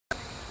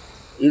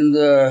in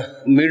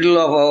the middle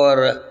of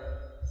our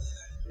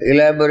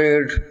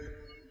elaborate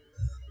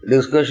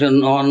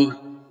discussion on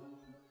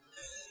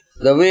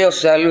the way of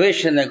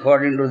salvation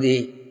according to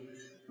the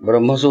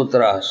Brahma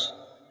Sutras.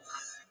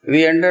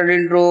 We entered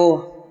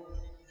into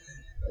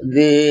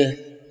the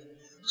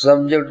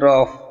subject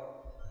of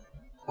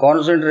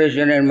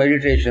concentration and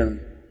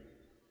meditation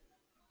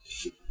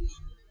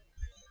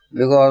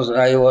because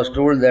I was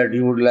told that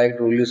you would like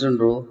to listen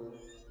to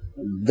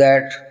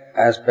that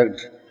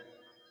aspect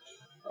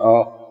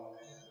of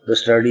the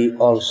study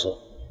also.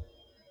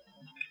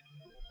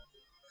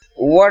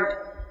 What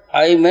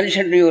I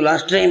mentioned to you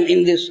last time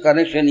in this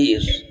connection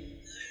is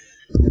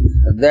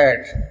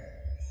that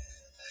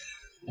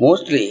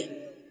mostly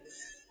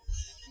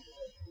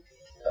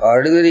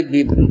ordinary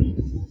people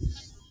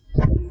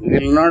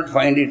will not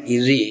find it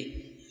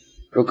easy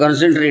to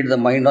concentrate the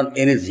mind on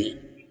anything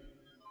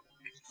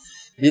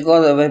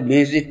because of a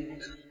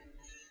basic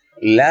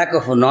lack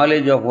of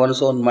knowledge of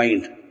one's own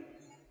mind.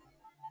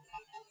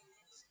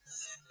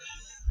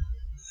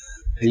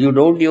 You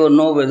don't even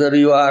know whether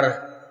you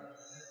are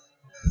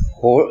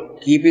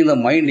keeping the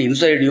mind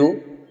inside you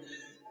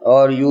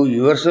or you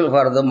yourself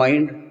are the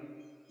mind.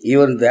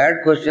 Even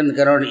that question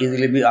cannot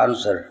easily be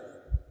answered.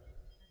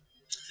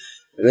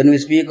 When we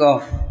speak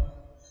of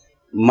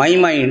my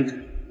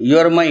mind,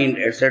 your mind,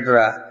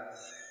 etc.,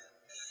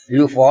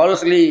 you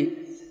falsely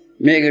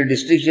make a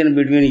distinction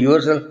between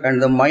yourself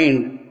and the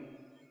mind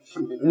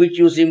which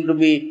you seem to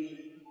be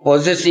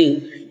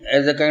possessing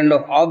as a kind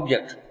of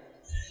object.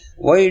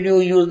 Why do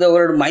you use the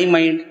word my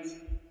mind?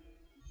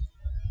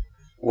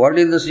 What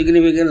is the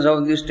significance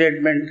of this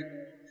statement?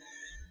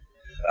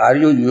 Are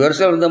you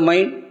yourself the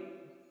mind?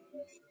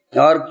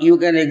 Or you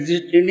can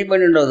exist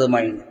independent of the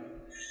mind?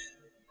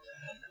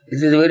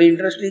 This is a very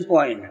interesting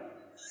point.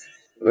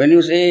 When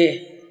you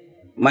say,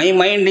 my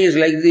mind is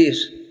like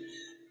this,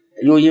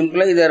 you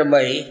imply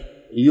thereby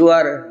you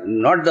are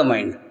not the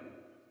mind.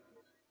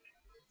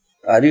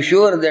 Are you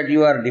sure that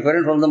you are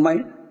different from the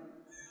mind?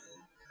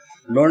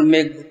 Don't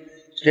make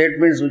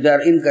statements which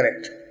are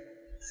incorrect.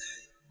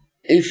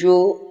 If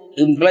you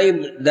imply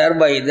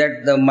thereby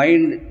that the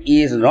mind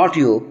is not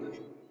you,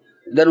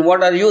 then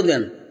what are you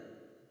then?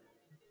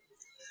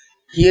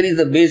 Here is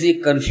the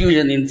basic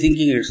confusion in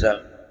thinking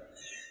itself.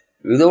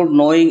 Without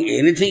knowing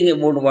anything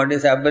about what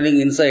is happening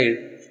inside,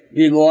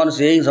 we go on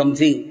saying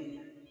something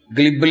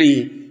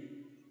glibly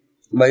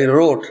by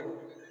rote,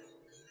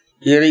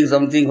 hearing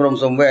something from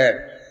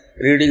somewhere,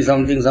 reading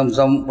something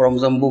from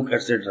some book,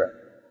 etc.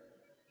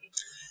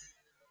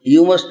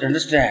 You must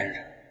understand,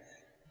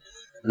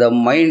 the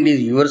mind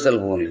is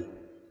yourself only.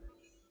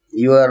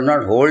 You are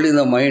not holding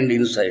the mind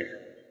inside,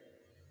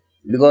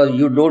 because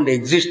you don't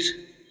exist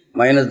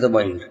minus the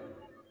mind.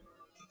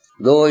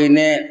 Though in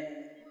a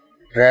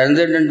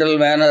transcendental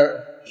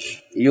manner,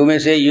 you may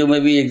say you may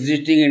be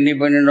existing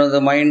independent of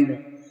the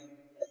mind,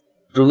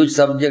 to which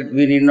subject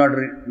we need not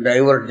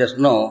divert just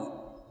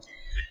now.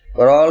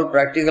 For all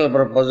practical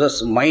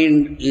purposes,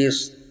 mind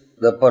is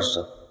the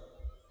person.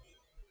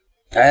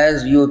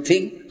 As you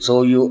think,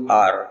 so you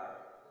are.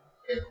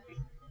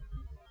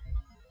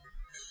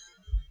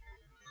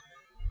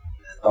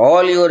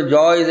 All your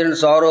joys and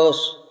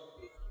sorrows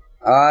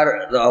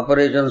are the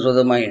operations of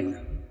the mind.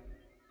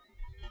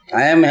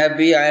 I am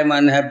happy, I am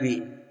unhappy,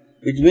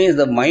 which means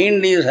the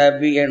mind is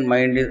happy and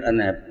mind is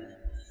unhappy.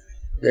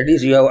 That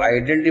is, you have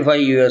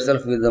identified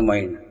yourself with the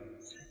mind.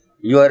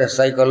 You are a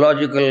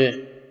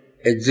psychological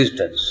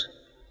existence.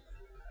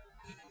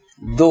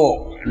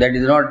 Though that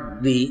is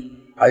not the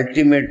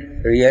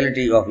ultimate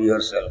reality of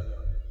yourself.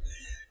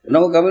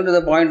 Now coming to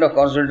the point of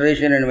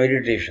concentration and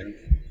meditation.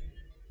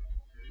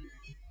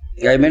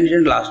 I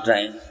mentioned last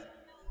time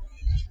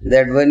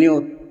that when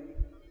you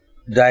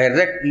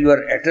direct your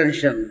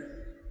attention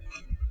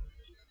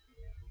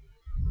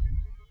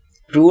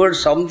towards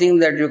something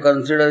that you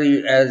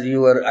consider as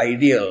your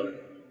ideal,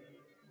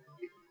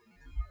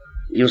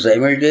 you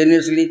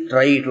simultaneously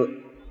try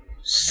to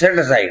set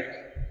aside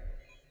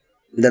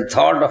the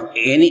thought of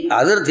any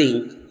other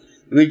thing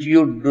which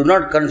you do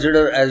not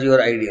consider as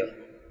your ideal.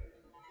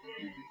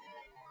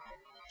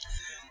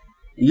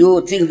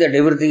 You think that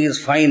everything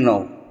is fine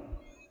now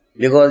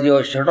because you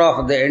have shut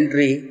off the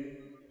entry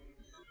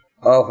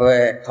of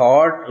a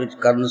thought which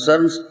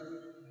concerns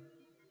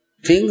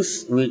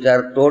things which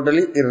are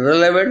totally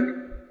irrelevant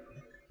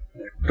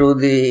to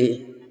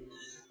the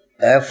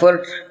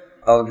effort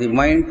of the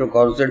mind to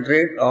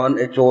concentrate on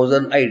a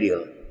chosen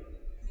ideal.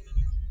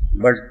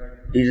 But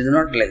it is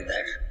not like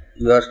that.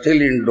 You are still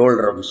in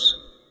doldrums.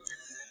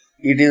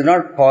 It is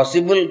not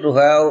possible to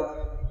have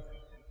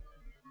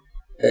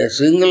a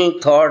single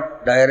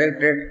thought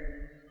directed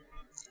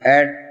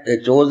at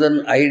a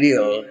chosen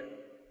ideal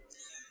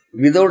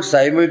without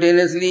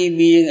simultaneously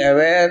being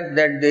aware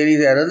that there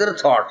is another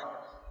thought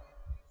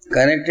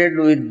connected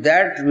with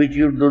that which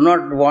you do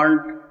not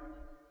want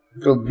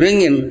to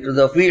bring into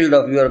the field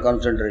of your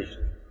concentration.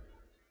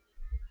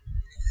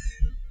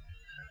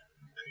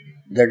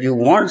 That you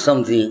want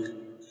something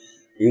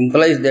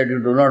implies that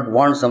you do not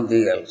want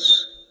something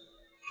else.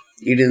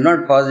 It is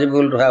not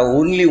possible to have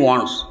only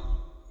wants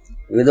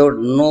without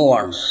no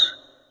wants,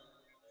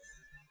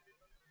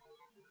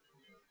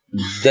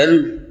 then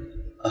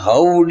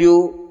how would you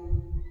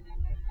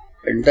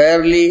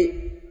entirely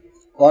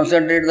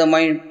concentrate the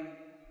mind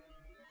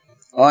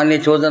on a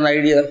chosen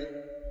ideal?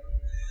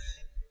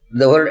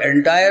 The word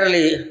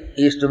entirely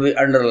is to be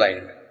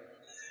underlined.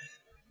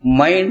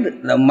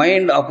 The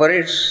mind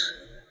operates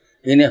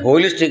in a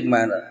holistic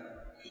manner.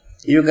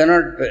 You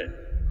cannot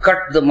cut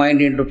the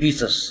mind into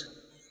pieces,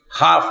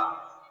 half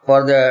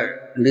for the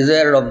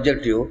desired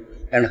objective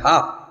and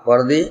half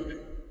for the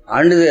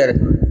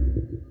undesirable.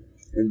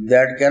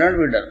 That cannot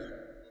be done.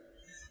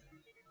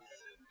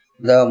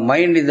 The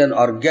mind is an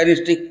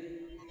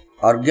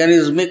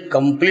organismic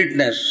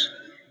completeness,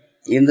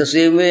 in the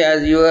same way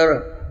as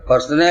your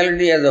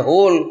personality as a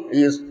whole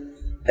is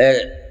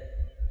a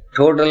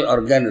total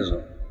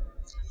organism.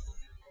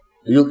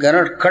 You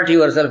cannot cut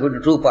yourself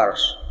into two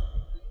parts,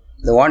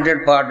 the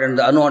wanted part and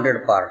the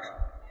unwanted part.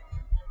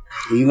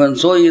 Even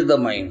so is the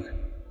mind,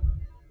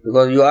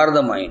 because you are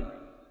the mind.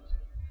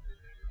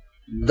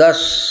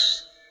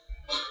 Thus,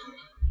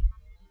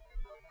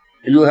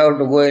 you have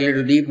to go a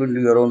little deep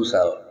into your own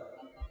self.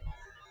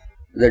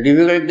 The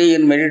difficulty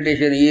in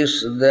meditation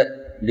is the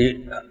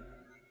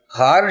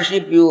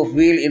hardship you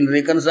feel in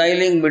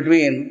reconciling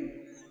between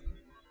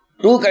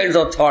two kinds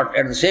of thought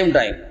at the same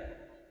time.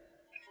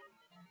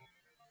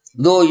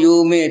 Though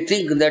you may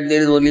think that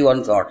there is only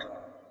one thought.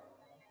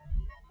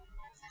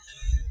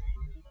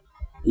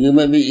 You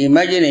may be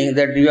imagining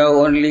that you have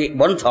only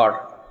one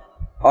thought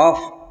of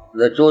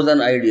the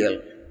chosen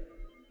ideal.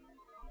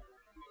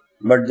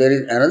 But there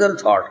is another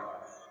thought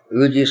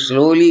which is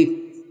slowly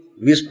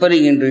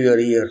whispering into your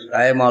ears,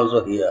 I am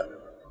also here.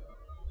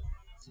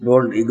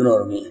 Don't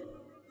ignore me.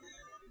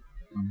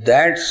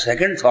 That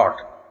second thought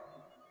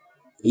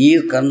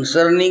is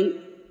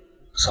concerning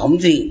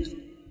something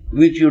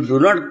which you do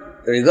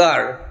not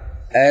regard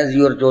as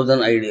your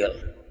chosen ideal.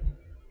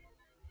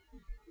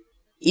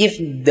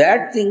 If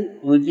that thing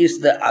which is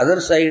the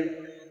other side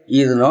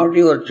is not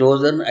your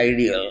chosen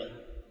ideal,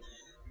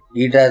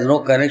 it has no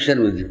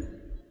connection with you.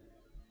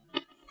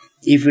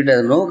 If it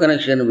has no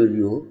connection with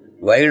you,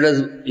 why does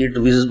it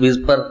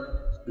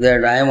whisper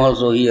that I am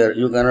also here,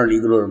 you cannot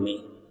ignore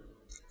me?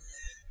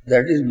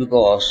 That is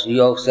because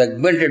you have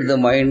segmented the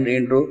mind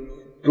into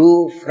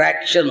two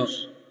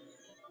fractions.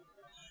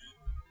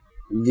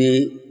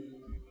 The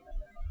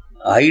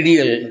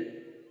ideal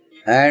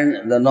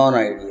and the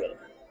non-ideal.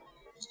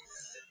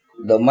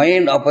 The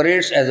mind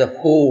operates as a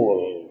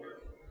whole,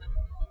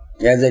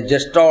 as a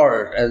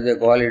gestalt, as they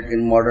call it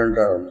in modern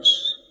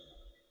terms.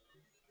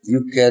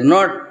 You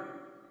cannot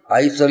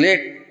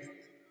isolate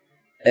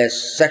a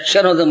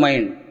section of the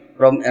mind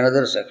from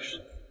another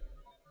section.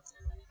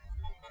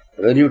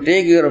 When you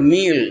take your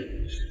meal,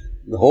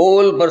 the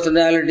whole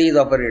personality is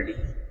operating.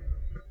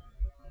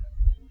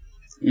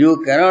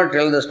 You cannot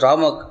tell the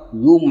stomach,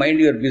 you mind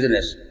your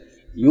business,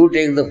 you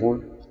take the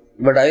food,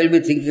 but I will be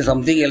thinking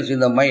something else in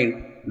the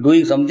mind,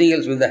 doing something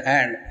else with the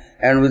hand,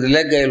 and with the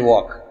leg I will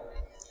walk.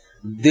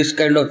 This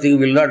kind of thing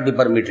will not be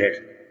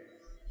permitted.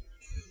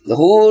 The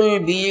whole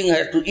being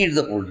has to eat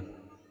the food.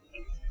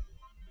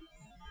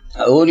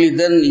 Only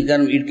then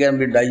it can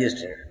be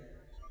digested,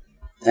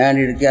 and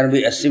it can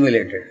be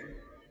assimilated,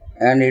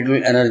 and it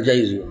will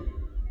energize you.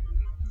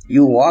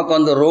 You walk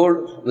on the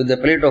road with a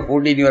plate of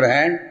food in your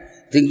hand,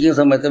 thinking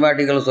some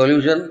mathematical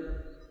solution,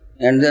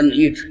 and then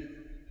eat.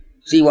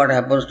 See what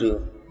happens to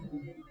you.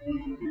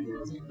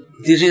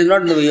 This is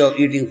not the way of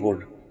eating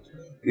food.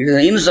 It is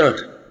an insult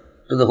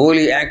to the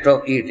holy act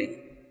of eating.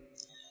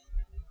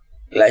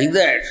 Like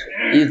that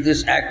is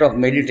this act of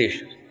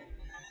meditation.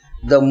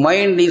 The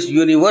mind is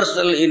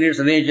universal in its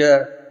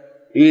nature,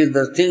 is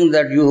the thing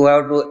that you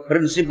have to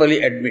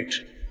principally admit.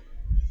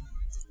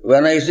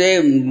 When I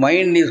say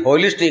mind is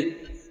holistic,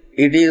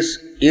 it is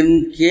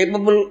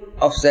incapable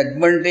of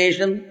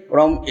segmentation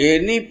from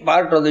any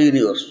part of the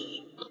universe.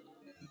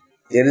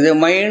 There is a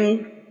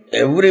mind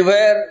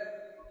everywhere,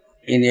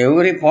 in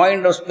every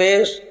point of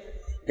space,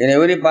 in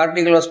every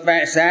particle of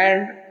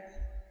sand,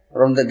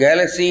 from the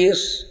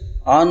galaxies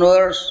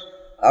onwards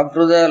up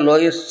to the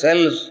lowest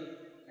cells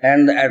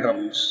and the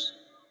atoms.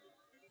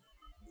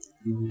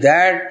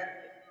 That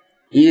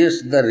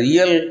is the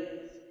real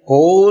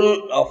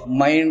whole of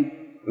mind,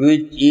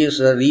 which is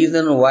the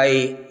reason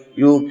why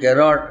you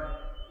cannot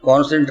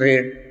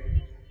concentrate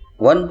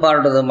one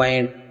part of the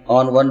mind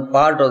on one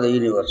part of the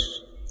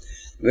universe.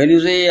 When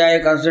you say,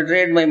 I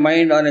concentrate my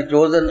mind on a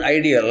chosen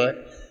ideal,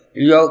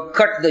 you have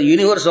cut the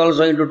universe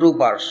also into two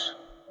parts.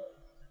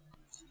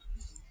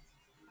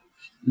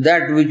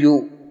 That which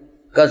you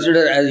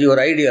consider as your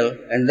ideal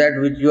and that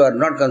which you are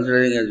not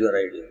considering as your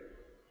ideal.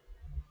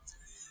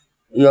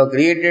 You have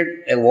created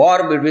a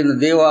war between the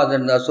Devas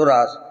and the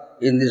Asuras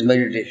in this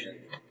meditation.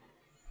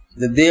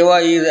 The Deva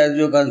is, as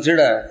you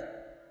consider,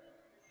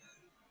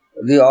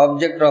 the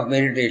object of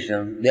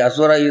meditation. The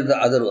Asura is the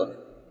other one.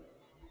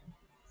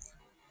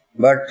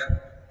 But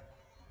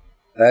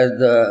as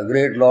the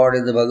great Lord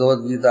in the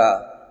Bhagavad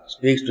Gita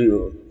speaks to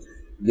you,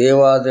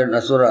 Devas and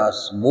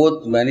Asuras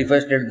both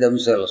manifested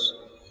themselves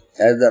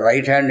as the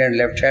right hand and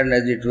left hand,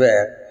 as it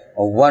were,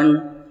 of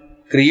one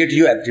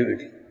creative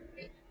activity.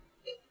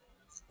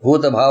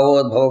 Bhuta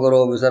bhavo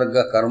bhavakaro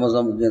visarga karma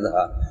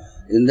samjnataha.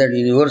 In that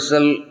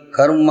universal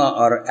karma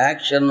or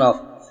action of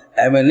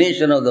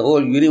emanation of the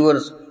whole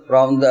universe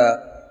from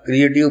the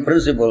creative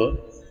principle,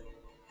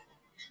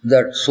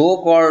 that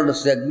so-called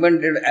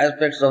segmented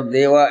aspects of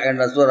Deva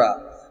and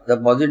Asura, the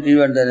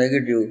positive and the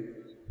negative,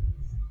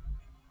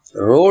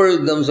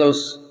 rolled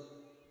themselves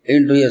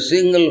into a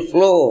single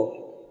flow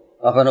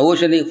of an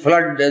oceanic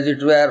flood, as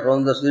it were,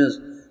 from the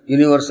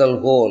universal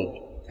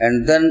whole,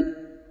 and then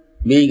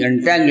being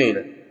entangled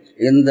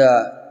in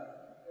the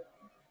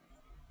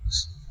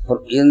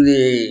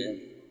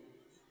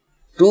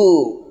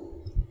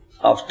two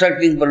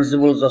obstructing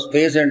principles of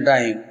space and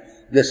time,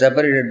 they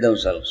separated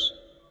themselves.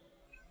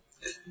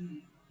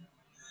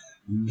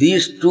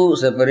 These two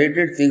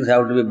separated things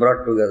have to be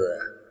brought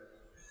together.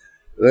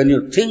 When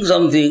you think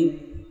something,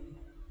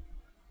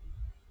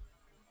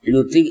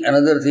 you think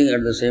another thing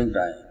at the same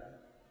time.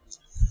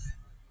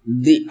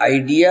 The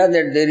idea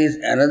that there is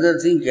another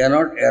thing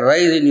cannot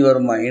arise in your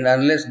mind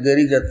unless there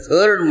is a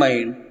third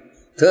mind,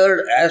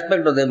 third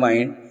aspect of the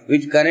mind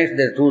which connects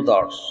the two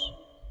thoughts.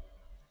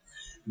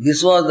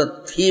 This was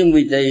the theme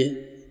which I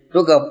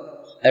took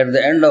up at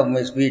the end of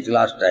my speech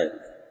last time.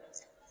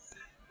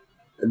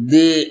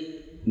 The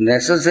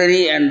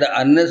necessary and the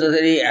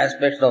unnecessary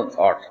aspects of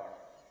thought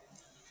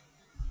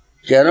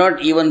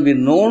cannot even be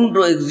known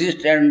to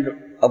exist and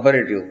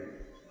operative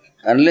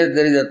unless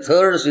there is a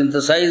third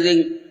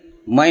synthesizing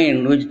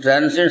mind which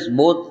transcends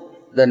both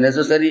the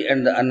necessary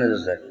and the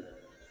unnecessary.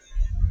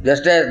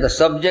 Just as the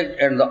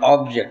subject and the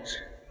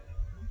object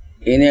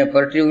in a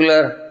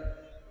particular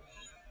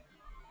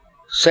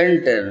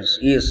sentence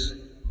is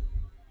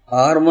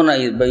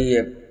harmonized by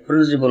a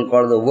principle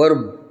called the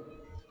verb.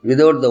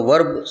 Without the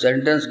verb,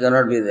 sentence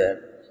cannot be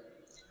there.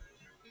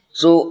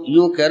 So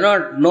you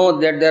cannot know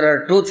that there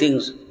are two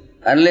things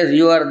unless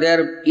you are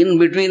there in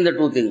between the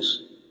two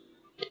things.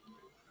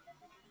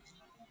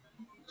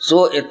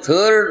 So a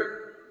third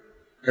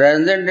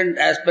transcendent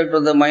aspect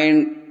of the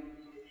mind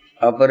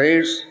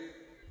operates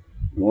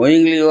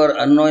knowingly or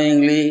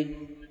unknowingly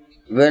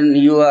when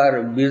you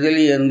are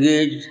busily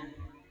engaged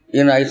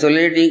in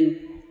isolating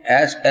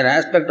as an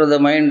aspect of the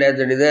mind as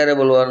a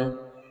desirable one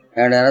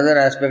and another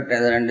aspect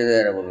as an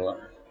undesirable one.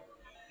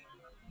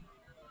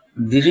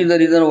 This is the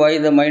reason why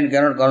the mind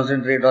cannot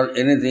concentrate on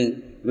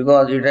anything,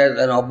 because it has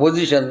an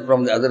opposition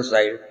from the other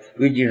side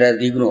which it has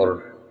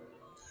ignored.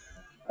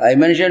 I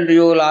mentioned to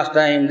you last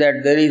time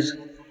that there is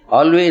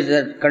always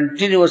a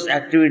continuous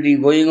activity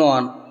going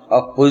on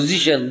of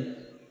position,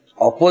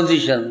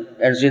 opposition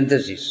and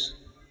synthesis.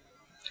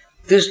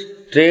 This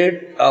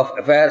state of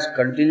affairs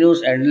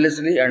continues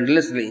endlessly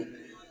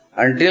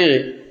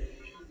until,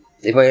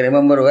 if I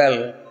remember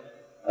well,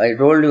 I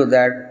told you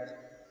that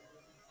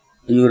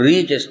you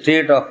reach a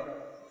state of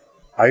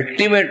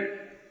ultimate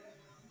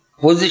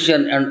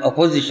position and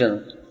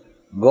opposition,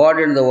 God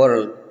and the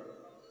world,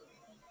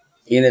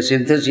 in a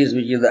synthesis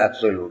which is the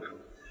absolute,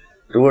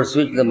 towards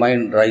which the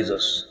mind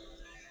rises.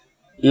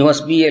 You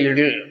must be a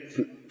little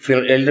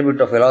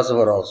bit of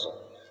philosopher also,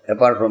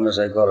 apart from a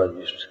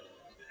psychologist.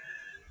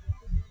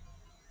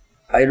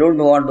 I don't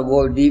want to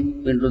go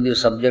deep into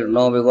this subject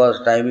now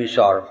because time is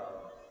short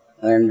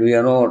and we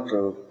are not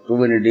too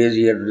many days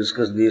here to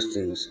discuss these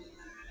things.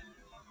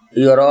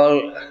 You are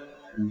all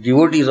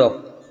devotees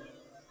of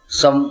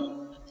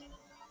some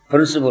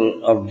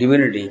principle of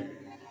divinity.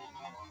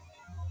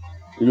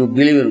 You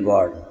believe in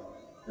God.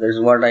 That is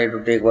what I have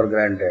to take for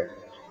granted.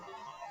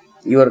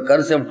 Your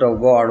concept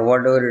of God,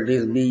 whatever it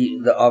is, be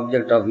the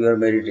object of your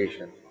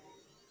meditation.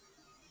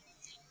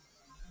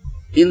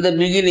 In the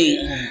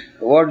beginning,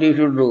 what you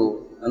should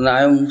do, and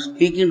I am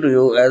speaking to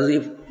you as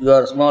if you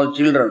are small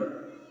children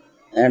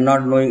and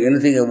not knowing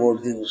anything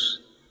about things.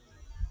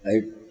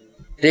 I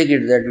take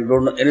it that you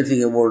don't know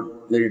anything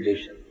about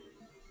meditation.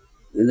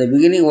 In the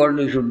beginning, what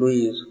you should do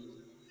is,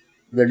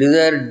 the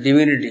desired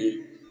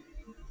divinity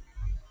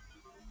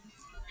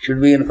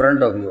should be in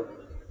front of you.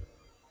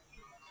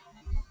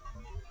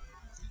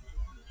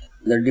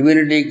 The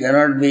divinity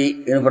cannot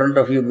be in front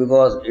of you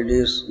because it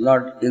is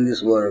not in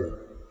this world.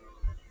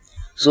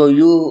 So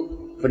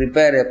you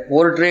prepare a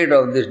portrait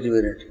of this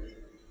divinity,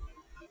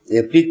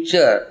 a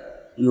picture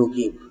you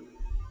keep.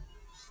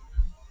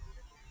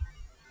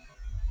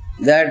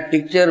 That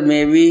picture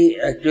may be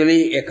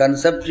actually a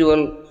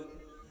conceptual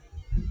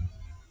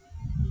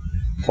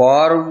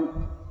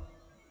form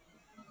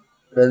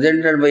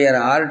presented by an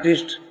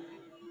artist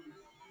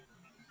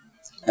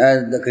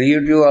as the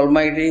creative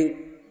Almighty,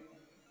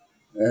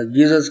 as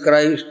Jesus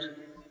Christ,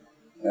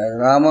 as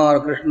Rama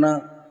or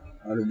Krishna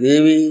or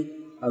Devi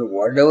or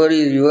whatever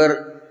is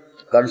your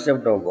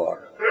concept of God.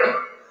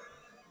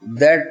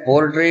 That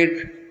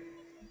portrait,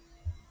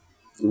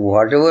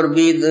 whatever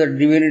be the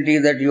divinity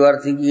that you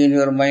are thinking in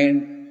your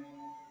mind,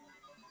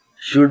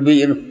 should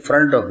be in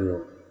front of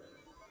you.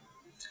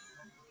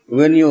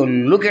 When you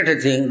look at a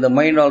thing, the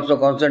mind also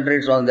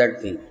concentrates on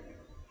that thing.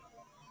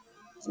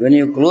 When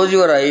you close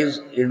your eyes,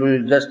 it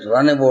will just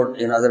run about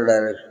in other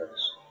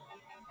directions.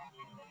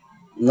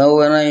 Now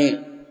when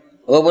I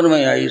open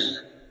my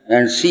eyes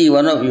and see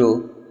one of you,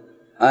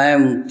 I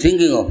am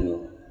thinking of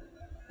you.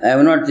 I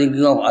am not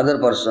thinking of other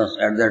persons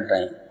at that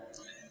time.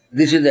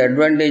 This is the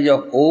advantage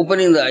of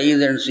opening the eyes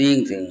and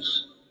seeing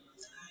things.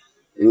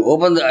 You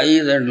open the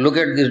eyes and look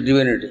at this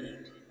divinity.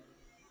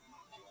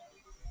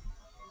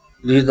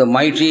 This is the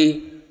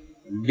mighty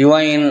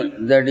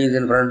divine that is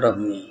in front of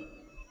me.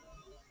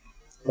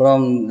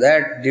 From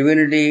that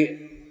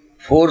divinity,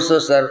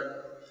 forces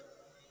are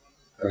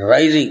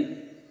rising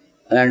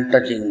and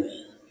touching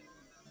me.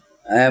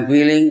 I am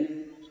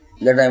feeling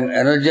that I am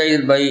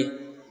energized by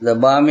the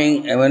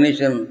balming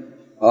emanation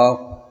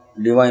of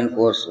divine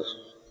forces.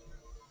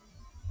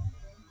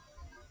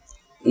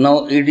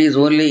 Now it is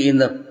only in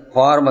the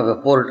form of a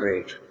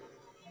portrait.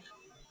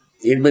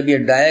 It may be a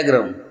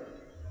diagram.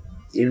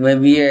 It may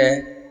be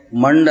a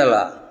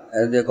mandala,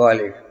 as they call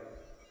it.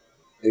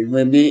 It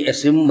may be a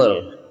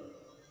symbol.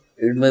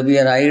 It may be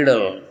an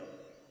idol.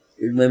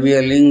 It may be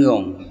a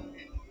lingam.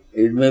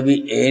 It may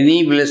be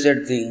any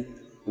blessed thing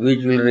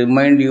which will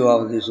remind you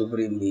of the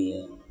Supreme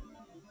Being.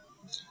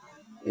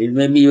 It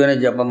may be even a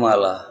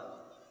japamala.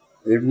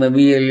 It may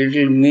be a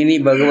little mini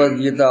Bhagavad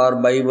Gita or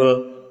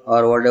Bible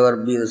or whatever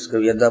be the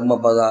scripture,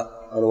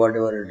 Dhammapada or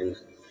whatever it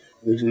is,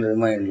 which will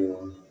remind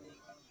you.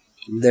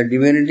 The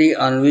divinity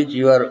on which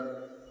you are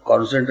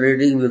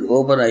concentrating with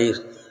open eyes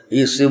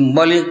is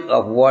symbolic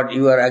of what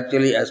you are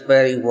actually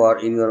aspiring for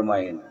in your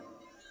mind.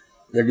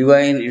 The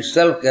divine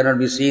itself cannot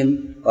be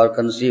seen or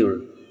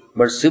conceived,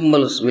 but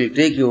symbols will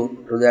take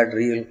you to that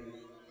real,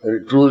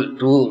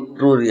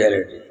 true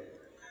reality.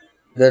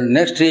 The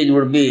next stage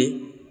would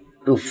be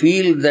to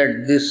feel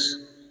that this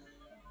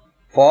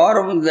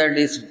form that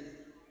is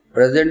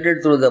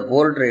presented through the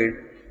portrait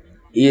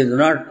is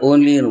not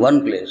only in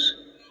one place.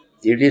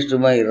 It is to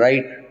my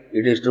right,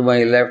 it is to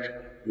my left,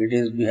 it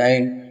is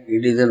behind,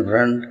 it is in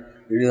front,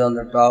 it is on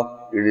the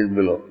top, it is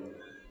below.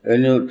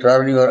 When you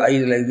turn your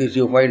eyes like this,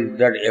 you find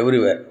that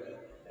everywhere.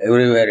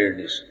 Everywhere it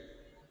is.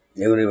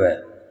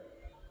 Everywhere.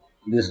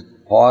 This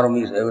form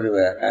is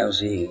everywhere, I am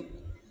seeing.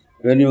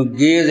 When you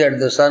gaze at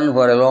the sun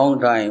for a long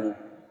time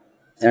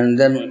and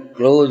then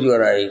close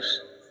your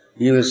eyes,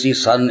 you will see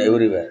sun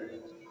everywhere.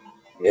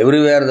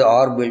 Everywhere the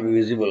orb will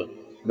be visible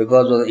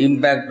because of the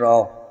impact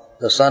of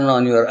the sun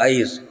on your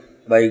eyes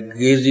by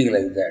gazing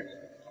like that.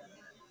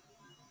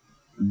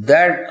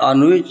 That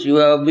on which you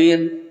have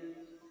been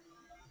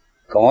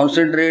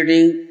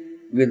concentrating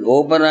with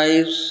open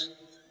eyes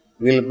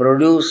will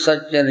produce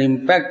such an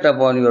impact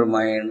upon your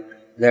mind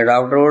that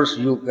afterwards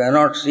you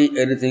cannot see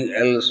anything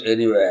else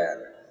anywhere.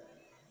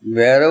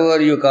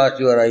 Wherever you cast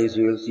your eyes,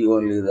 you will see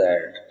only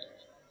that.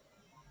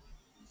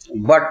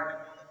 But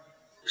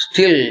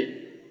still,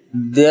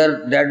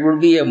 that would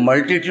be a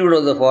multitude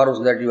of the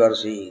forms that you are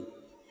seeing.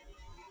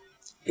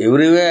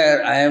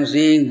 Everywhere I am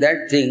seeing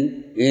that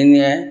thing in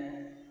a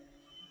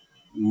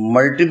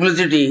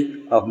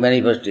multiplicity of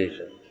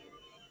manifestation.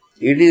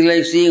 It is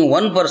like seeing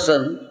one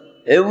person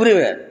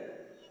everywhere.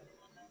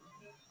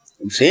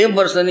 Same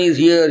person is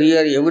here,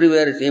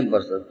 everywhere, same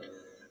person.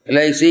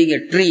 Like seeing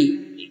a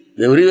tree,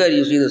 everywhere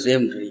you see the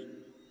same tree.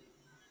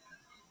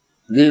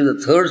 This is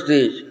the third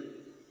stage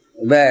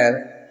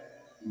where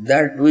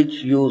that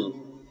which you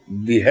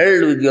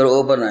beheld with your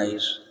open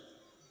eyes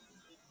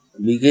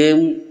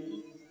became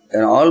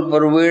an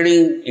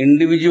all-pervading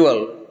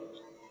individual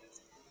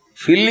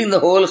filling the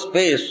whole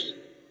space,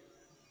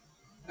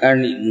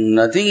 and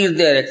nothing is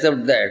there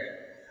except that.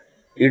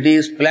 It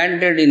is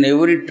planted in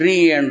every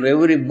tree and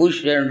every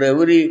bush and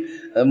every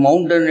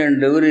mountain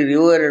and every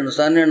river and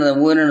sun and the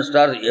moon and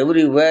stars.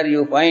 Everywhere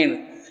you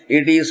find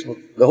it is,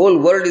 the whole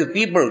world is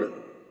peopled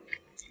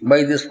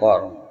by this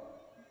form.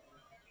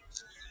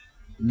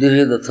 This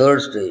is the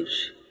third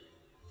stage.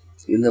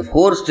 In the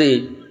fourth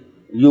stage,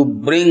 you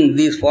bring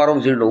these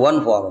forms into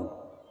one form.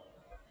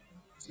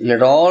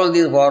 Let all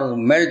these forms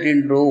melt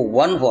into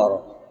one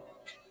form,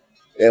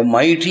 a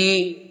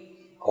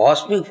mighty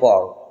cosmic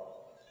form.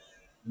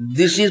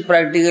 This is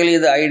practically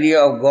the idea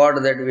of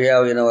God that we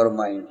have in our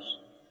minds.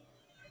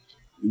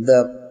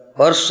 The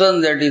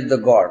person that is the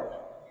God,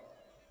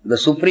 the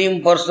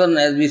Supreme Person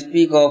as we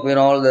speak of in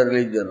all the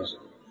religions,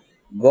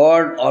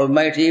 God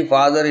Almighty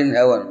Father in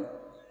heaven.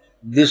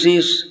 This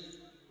is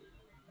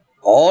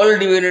all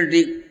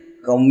divinity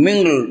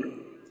commingled,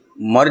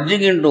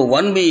 merging into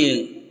one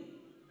being,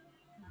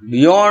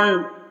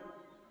 beyond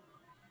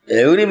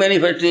every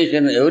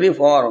manifestation, every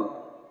form,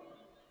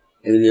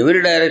 in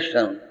every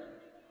direction.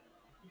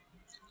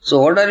 So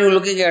what are you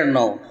looking at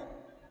now?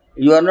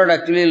 You are not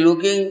actually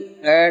looking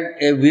at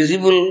a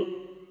visible,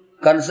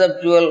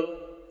 conceptual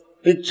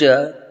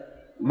picture,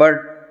 but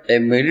a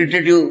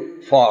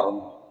meditative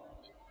form.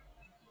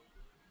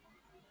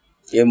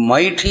 A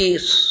mighty,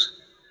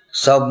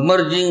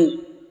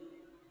 submerging,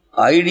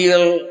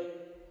 ideal,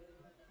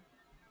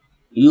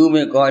 you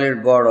may call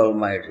it God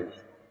Almighty.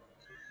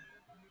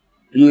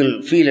 You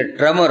will feel a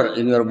tremor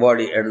in your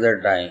body at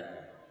that time.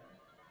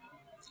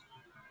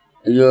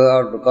 You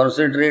have to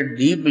concentrate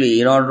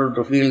deeply in order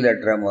to feel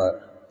that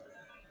tremor.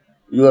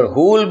 Your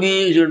whole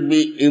being should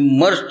be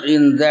immersed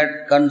in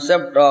that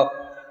concept of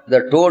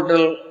the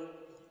total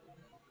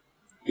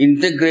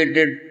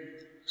integrated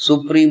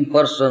Supreme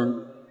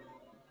Person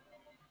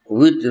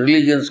which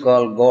religions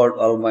call God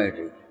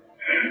Almighty.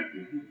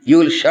 You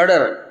will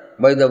shudder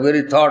by the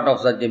very thought of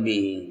such a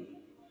being.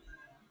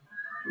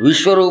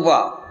 Vishwarupa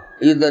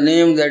is the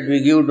name that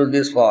we give to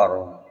this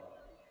form.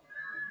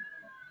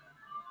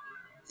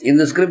 In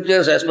the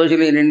scriptures,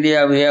 especially in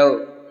India, we have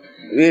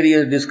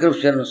various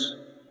descriptions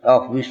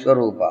of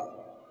Vishwarupa.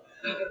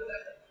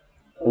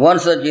 One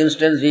such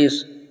instance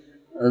is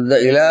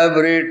the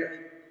elaborate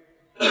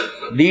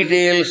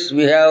details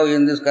we have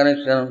in this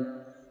connection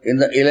in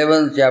the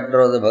 11th chapter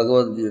of the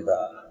Bhagavad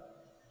Gita.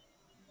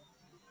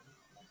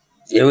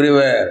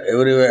 Everywhere.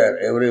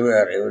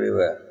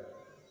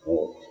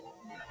 Oh.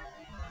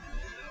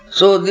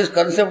 So this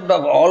concept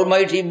of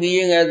Almighty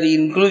Being as the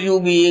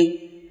inclusive being,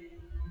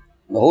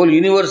 the whole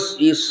universe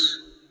is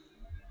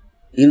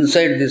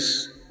inside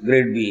this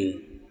great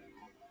being.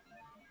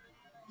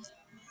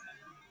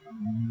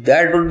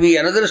 That would be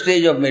another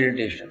stage of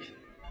meditation.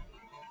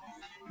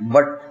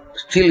 But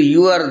still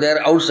you are there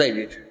outside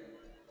it.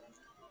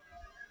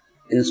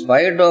 In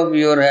spite of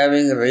your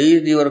having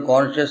raised your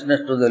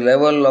consciousness to the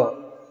level of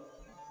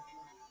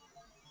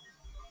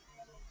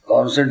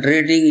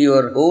concentrating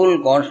your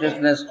whole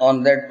consciousness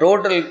on that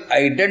total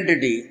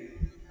identity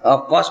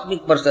of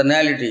cosmic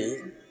personality,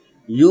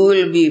 you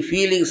will be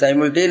feeling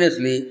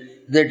simultaneously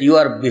that you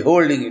are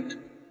beholding it.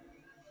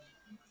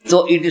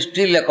 So it is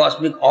still a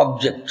cosmic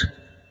object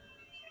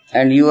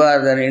and you are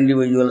the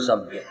individual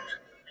subject.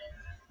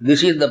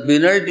 This is the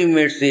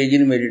penultimate stage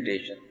in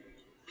meditation,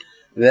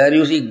 where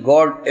you see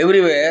God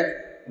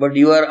everywhere but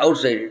you are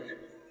outside it.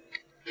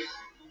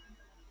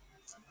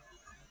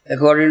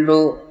 According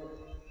to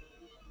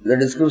the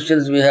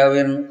descriptions we have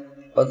in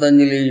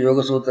Patanjali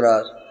Yoga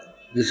Sutras,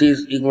 this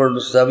is equal to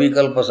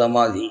Savikalpa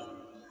Samadhi,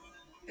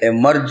 a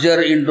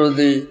merger into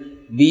the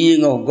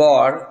being of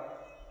God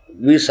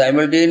with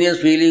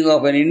simultaneous feeling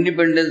of an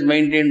independence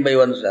maintained by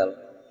oneself.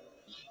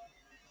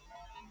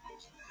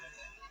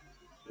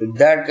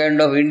 That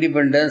kind of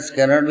independence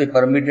cannot be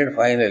permitted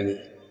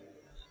finally,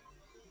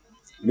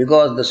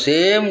 because the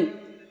same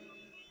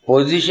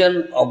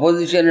position,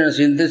 opposition and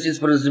synthesis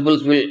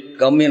principles will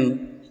come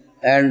in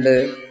and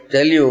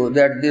tell you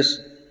that this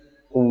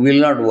will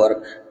not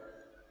work.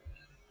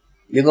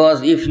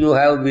 Because if you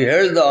have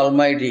beheld the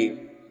Almighty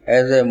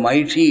as a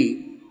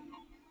mighty,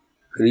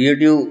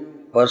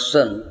 creative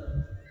person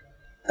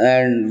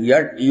and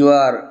yet you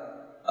are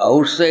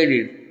outside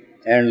it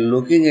and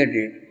looking at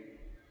it,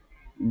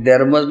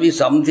 there must be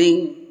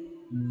something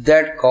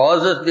that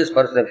causes this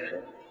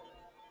perception.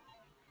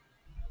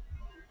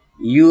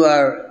 You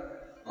are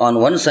on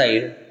one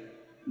side,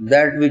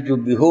 that which you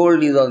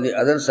behold is on the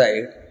other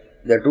side.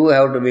 The two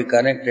have to be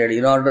connected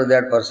in order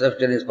that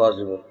perception is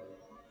possible.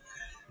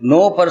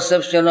 No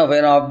perception of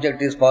an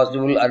object is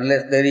possible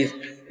unless there is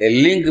a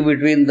link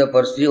between the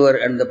perceiver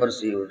and the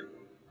perceived.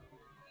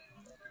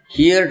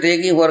 Here,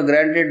 taking for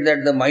granted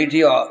that the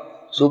mighty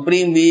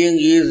Supreme Being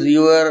is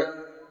your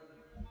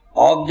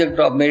object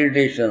of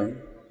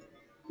meditation,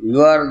 you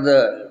are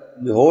the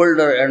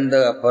beholder and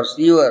the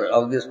perceiver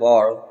of this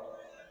world,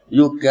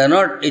 you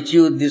cannot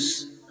achieve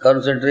this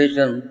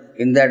concentration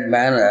in that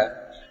manner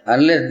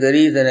unless there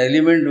is an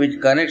element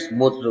which connects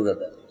both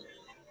together.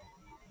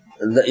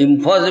 The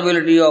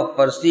impossibility of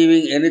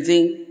perceiving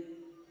anything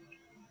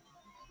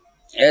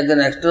as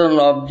an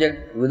external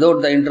object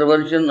without the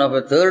intervention of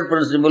a third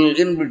principle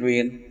in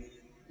between,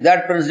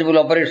 that principle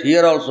operates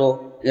here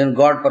also in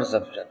God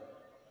perception.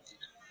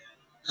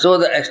 So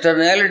the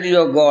externality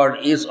of God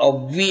is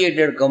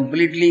obviated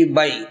completely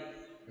by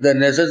the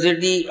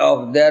necessity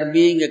of there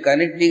being a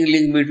connecting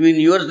link between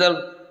yourself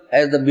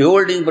as the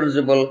beholding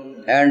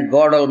principle and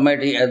God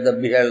Almighty as the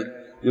beheld.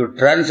 You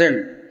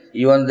transcend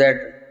even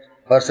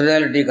that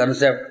personality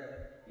concept,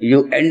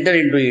 you enter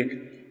into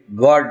it,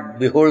 God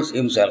beholds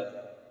Himself.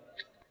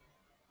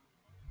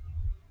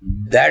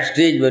 That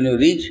stage when you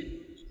reach,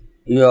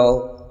 you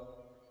have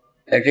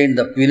attained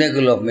the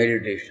pinnacle of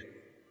meditation.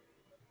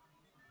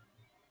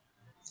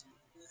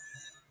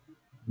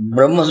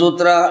 Brahma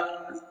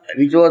Sutra,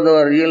 which was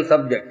our real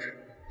subject,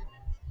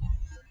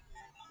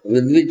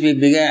 with which we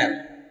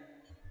began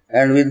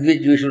and with which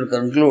we should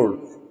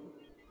conclude,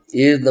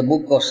 is the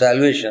book of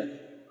salvation.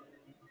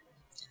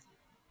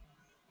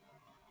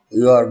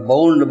 You are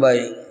bound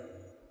by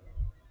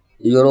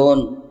your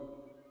own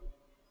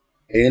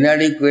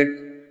inadequate,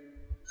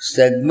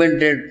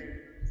 segmented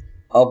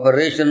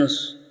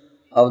operations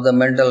of the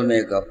mental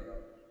makeup.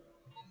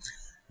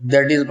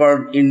 That is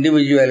called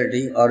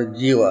individuality or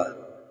jiva.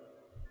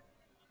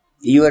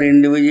 Your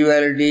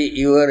individuality,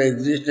 your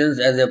existence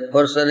as a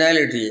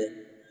personality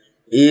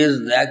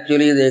is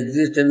actually the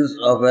existence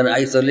of an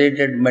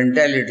isolated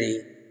mentality,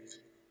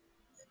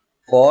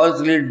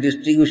 falsely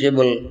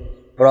distinguishable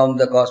from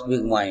the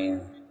cosmic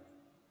mind.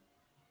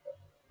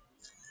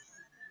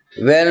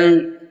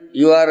 When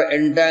you are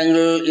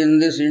entangled in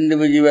this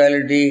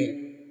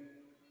individuality,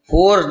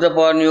 forced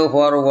upon you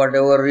for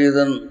whatever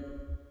reason,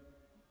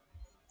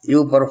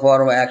 you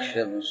perform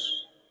actions.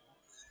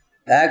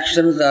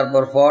 actions are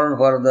performed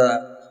for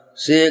the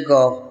sake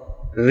of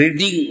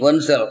ridding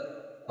oneself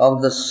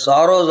of the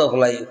sorrows of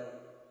life,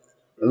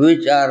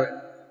 which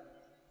are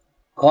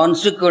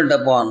consequent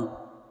upon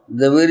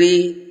the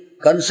very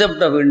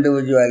concept of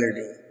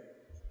individuality.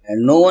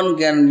 And no one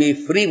can be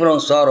free from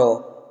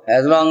sorrow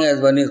as long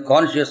as one is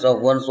conscious of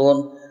one's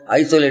own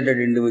isolated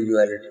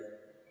individuality.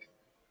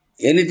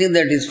 Anything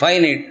that is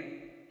finite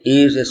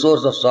is a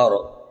source of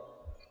sorrow.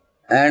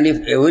 And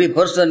if every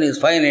person is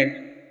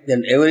finite,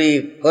 then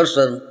every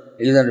person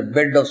is on a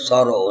bed of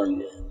sorrow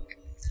only.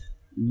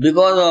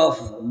 Because of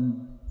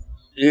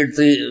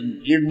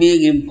it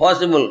being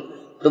impossible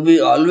to be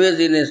always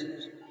in a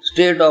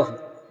state of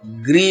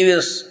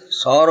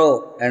grievous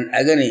sorrow and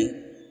agony,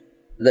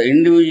 the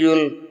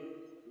individual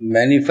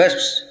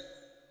manifests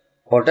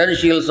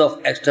potentials of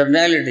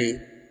externality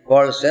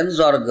called sense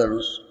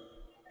organs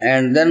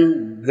and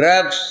then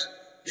grabs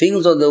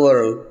things of the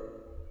world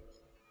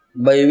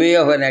by way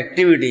of an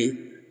activity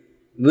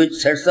which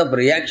sets up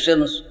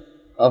reactions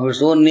of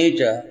its own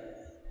nature.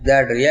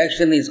 That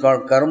reaction is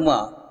called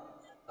karma,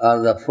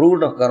 or the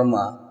fruit of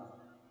karma,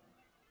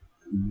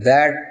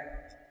 that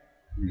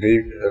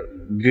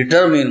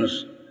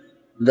determines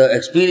the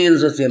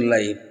experiences in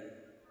life.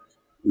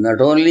 Not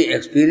only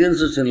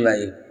experiences in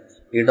life,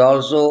 it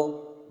also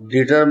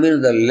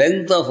determines the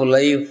length of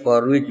life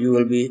for which you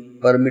will be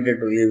permitted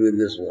to live in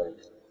this world.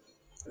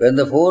 When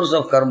the force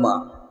of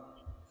karma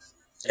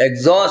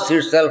exhausts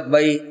itself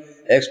by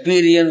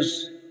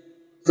experience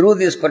through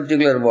this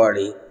particular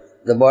body,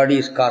 the body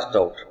is cast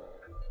out.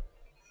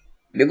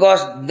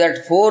 Because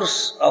that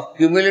force of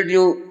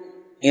cumulative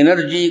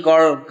energy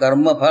called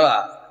karma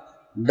phala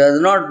does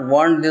not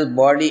want this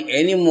body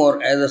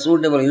anymore as a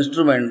suitable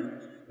instrument.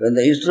 When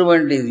the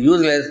instrument is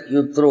useless,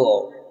 you throw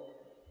out.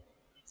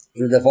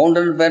 If the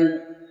fountain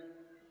pen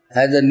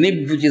has a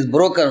nib which is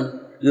broken,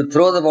 you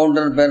throw the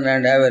fountain pen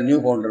and have a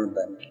new fountain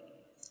pen.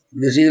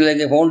 This is like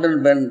a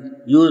fountain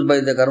pen used by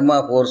the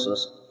karma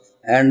forces,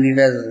 and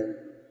it has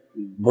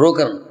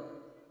broken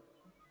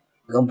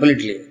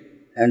completely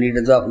and it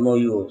is of no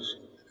use.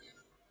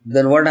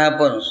 Then what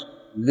happens?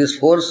 These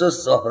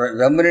forces of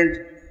remnant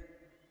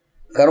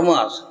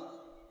karmas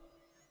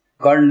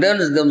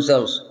condense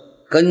themselves,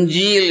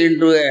 congeal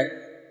into a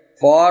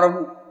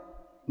form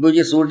which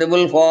is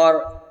suitable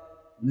for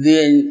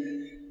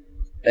the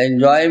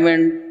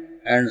enjoyment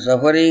and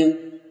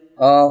suffering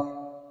of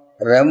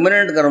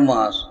remnant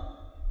karmas,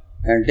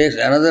 and takes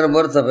another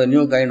birth of a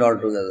new kind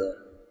altogether.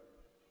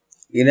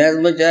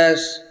 Inasmuch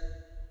as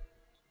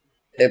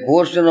a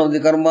portion of the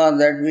karma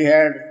that we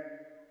had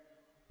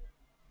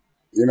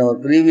in our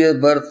previous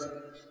birth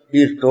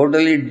is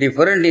totally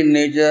different in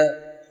nature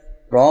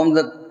from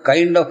the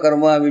kind of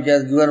karma which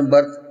has given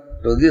birth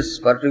to this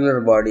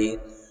particular body,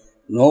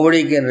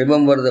 nobody can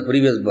remember the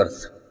previous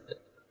birth.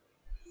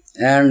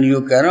 And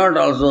you cannot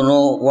also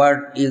know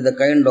what is the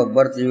kind of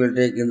birth you will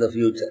take in the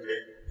future.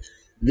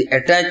 The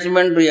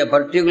attachment to a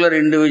particular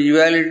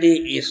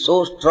individuality is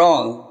so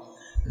strong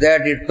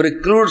that it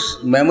precludes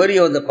memory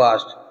of the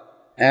past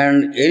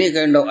and any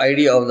kind of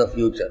idea of the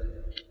future.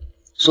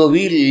 So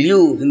we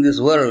live in this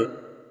world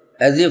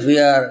as if we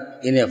are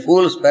in a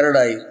fool's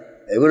paradise.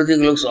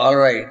 Everything looks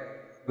alright,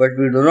 but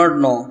we do not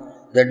know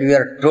that we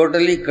are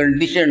totally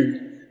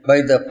conditioned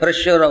by the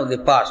pressure of the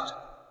past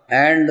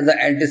and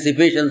the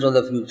anticipations of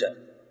the future.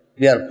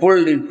 We are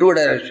pulled in two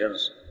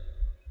directions.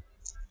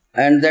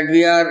 And that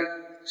we are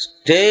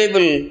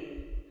stable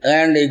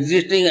and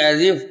existing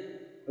as if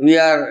we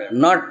are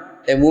not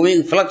a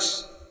moving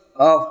flux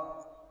of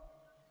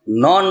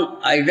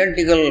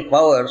non-identical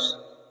powers,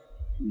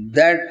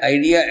 that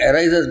idea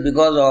arises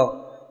because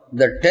of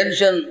the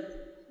tension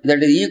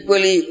that is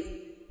equally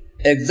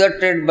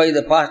exerted by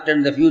the past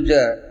and the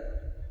future,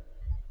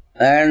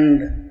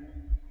 and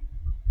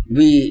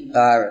we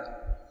are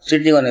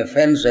sitting on a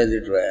fence, as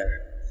it were.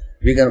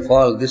 We can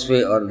fall this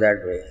way or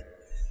that way.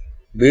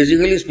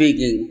 Basically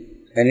speaking,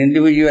 an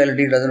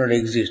individuality does not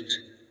exist.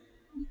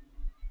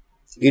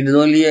 It is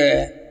only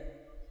a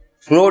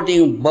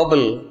floating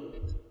bubble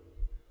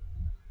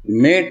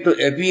made to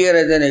appear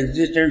as an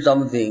existent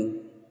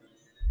something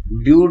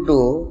due to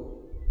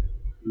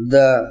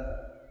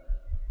the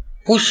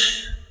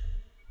push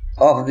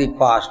of the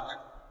past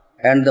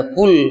and the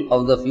pull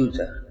of the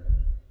future.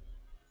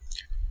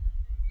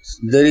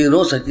 There is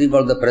no such thing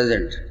called the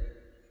present.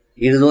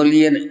 It is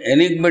only an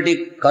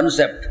enigmatic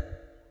concept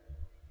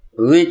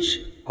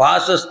which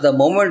passes the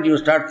moment you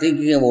start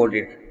thinking about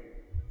it.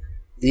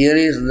 Here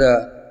is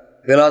the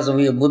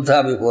philosophy of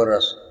Buddha before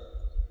us.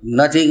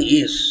 Nothing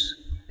is.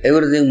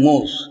 Everything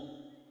moves.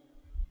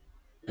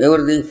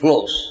 Everything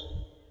flows.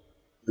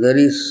 There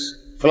is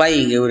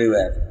flying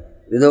everywhere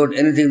without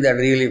anything that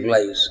really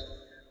flies.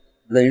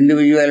 The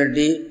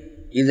individuality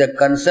is a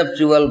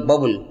conceptual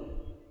bubble.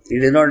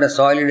 It is not a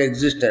solid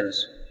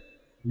existence.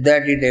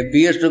 That it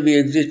appears to be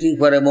existing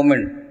for a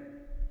moment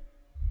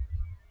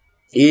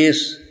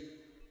is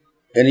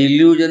an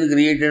illusion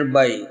created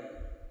by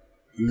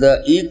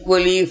the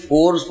equally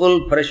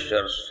forceful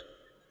pressures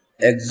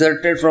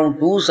exerted from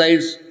two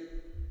sides,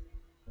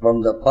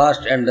 from the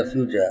past and the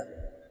future,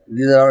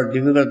 These are all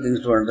difficult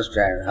things to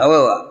understand.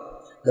 However,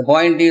 the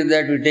point is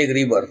that we take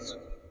rebirth.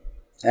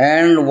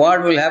 And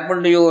what will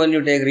happen to you when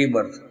you take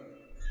rebirth?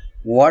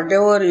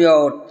 Whatever you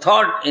have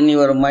thought in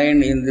your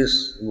mind in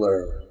this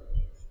world,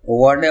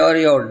 whatever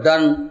you have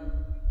done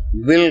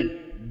will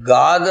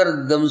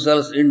gather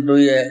themselves into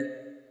a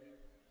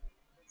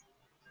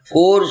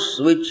force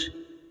which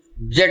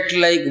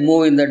jet-like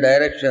move in the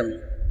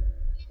direction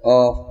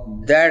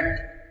of that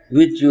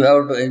which you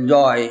have to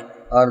enjoy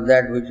or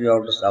that which you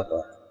have to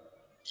suffer.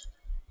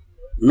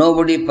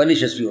 Nobody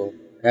punishes you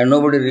and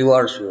nobody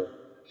rewards you.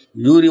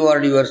 You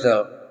reward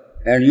yourself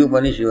and you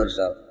punish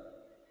yourself.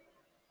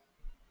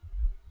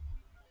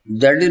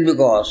 That is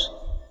because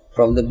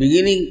from the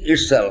beginning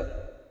itself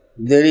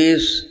there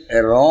is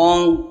a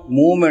wrong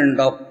movement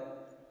of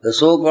the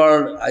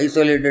so-called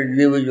isolated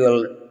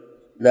individual,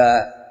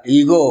 the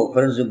ego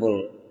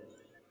principle,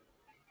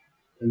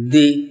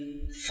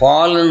 the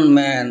fallen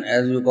man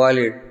as we call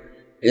it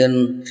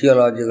in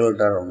theological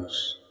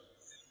terms.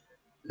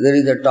 There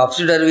is a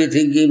topsy-turvy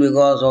thinking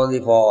because of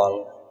the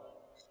fall.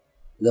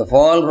 The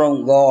fall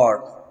from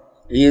God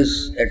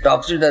is a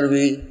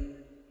topsy-turvy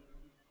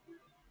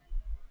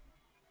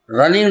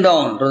running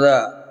down to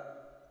the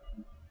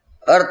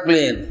earth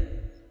plane.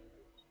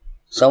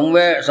 Something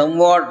like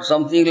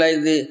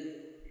the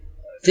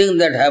thing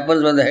that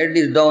happens when the head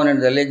is down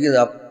and the leg is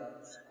up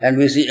and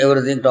we see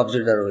everything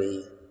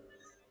topsy-turvy.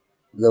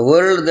 The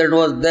world that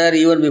was there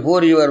even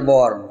before you were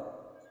born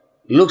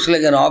looks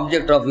like an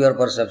object of your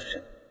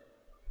perception.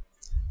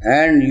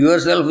 And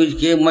yourself, which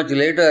came much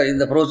later in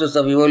the process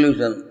of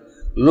evolution,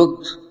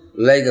 looked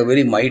like a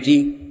very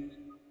mighty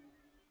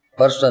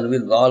person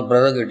with all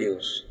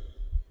prerogatives.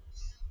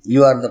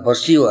 You are the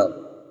perceiver,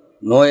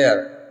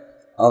 knower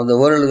of the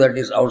world that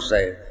is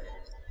outside.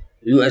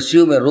 You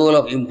assume a role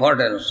of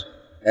importance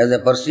as a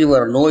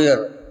perceiver,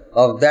 knower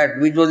of that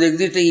which was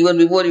existing even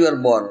before you were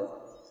born.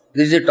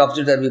 This is a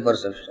topsy-turvy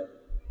perception.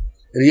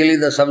 Really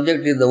the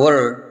subject is the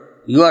world,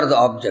 you are the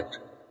object.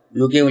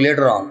 You came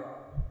later on.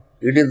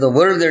 It is the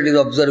world that is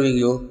observing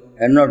you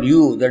and not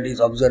you that is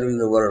observing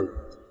the world.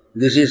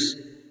 This is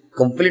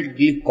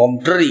completely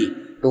contrary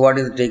to what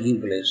is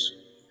taking place.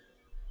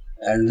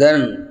 And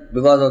then,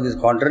 because of this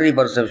contrary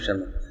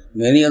perception,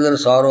 many other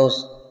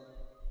sorrows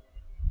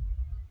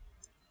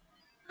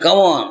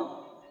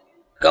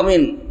come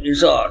in,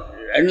 it's all,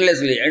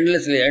 endlessly,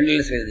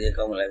 they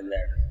come like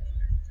that.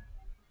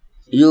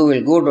 You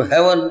will go to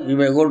heaven, you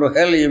may go to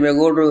hell, you may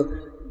go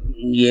to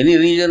any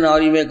region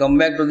or you may come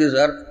back to this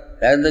earth,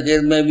 as the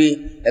case may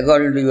be,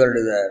 according to your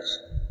desires.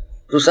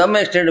 To some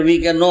extent,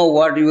 we can know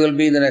what you will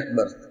be in the next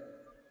birth.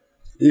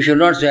 You should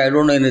not say, I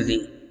don't know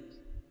anything,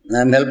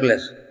 I am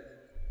helpless.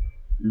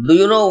 Do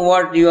you know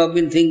what you have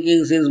been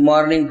thinking since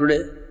morning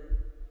today?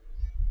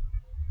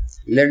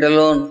 Let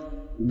alone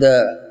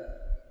the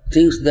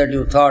things that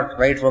you thought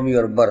right from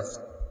your birth.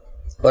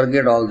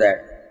 Forget all that.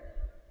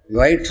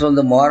 Right from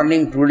the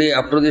morning today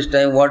up to this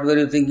time, what were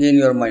you thinking in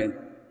your mind?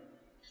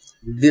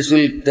 This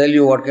will tell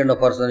you what kind of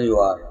person you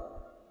are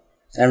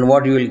and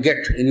what you will get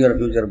in your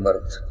future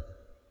birth.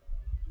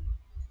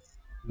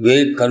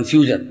 Vague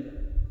confusion.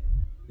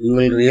 You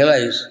will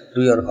realize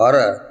to your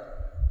horror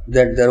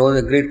that there was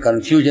a great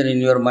confusion in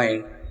your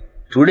mind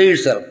today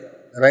itself,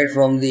 right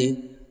from the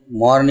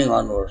morning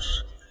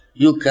onwards.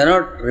 You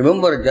cannot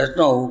remember just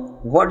now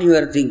what you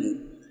were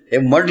thinking. A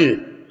muddle,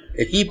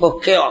 a heap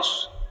of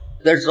chaos.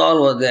 That's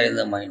all was there in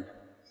the mind.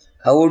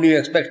 How would you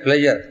expect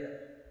pleasure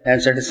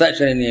and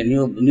satisfaction in a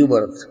new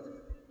birth?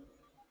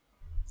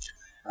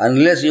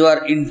 Unless you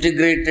are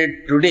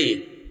integrated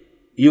today,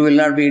 you will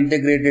not be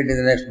integrated in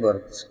the next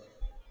birth.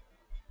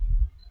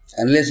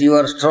 Unless you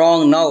are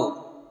strong now,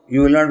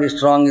 you will not be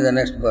strong in the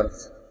next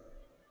birth.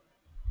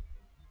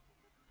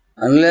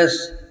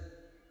 Unless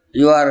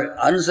you are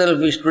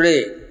unselfish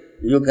today,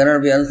 you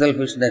cannot be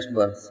unselfish next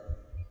birth.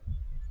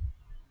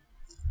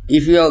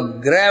 If you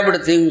have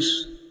grabbed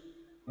things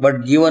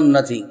but given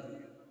nothing,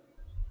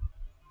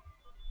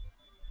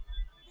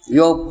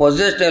 you have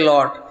possessed a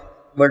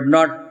lot but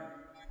not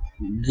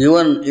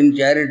given in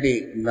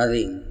charity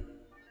nothing,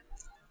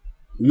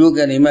 you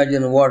can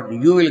imagine what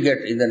you will get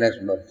in the next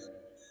birth.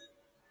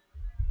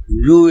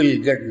 You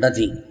will get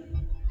nothing.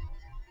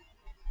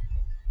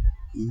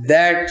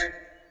 That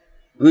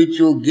which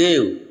you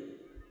gave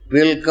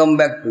will come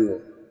back to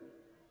you.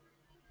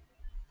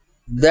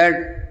 That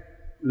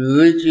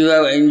which you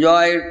have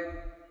enjoyed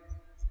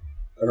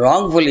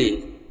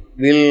wrongfully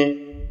will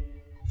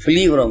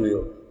flee from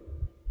you.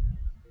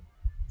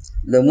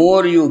 The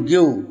more you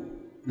give,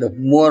 the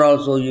more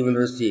also you will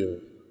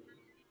receive.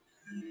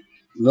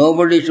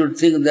 Nobody should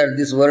think that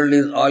this world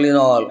is all in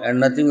all and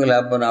nothing will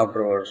happen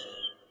afterwards.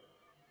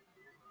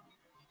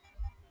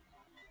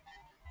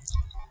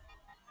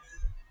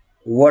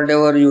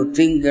 Whatever you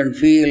think and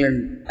feel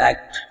and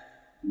act,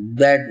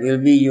 that will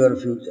be your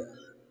future.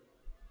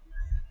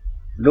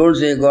 Don't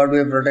say God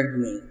will protect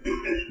me.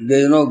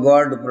 There is no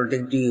God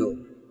protecting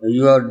you.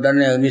 You have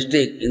done a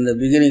mistake in the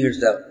beginning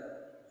itself.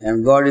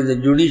 And God is a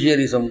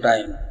judiciary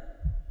sometime.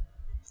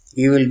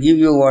 He will give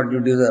you what you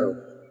deserve.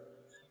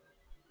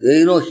 There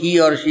is no he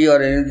or she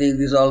or anything.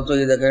 This also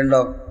is a kind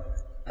of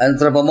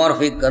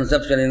anthropomorphic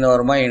conception in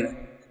our mind.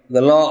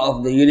 The law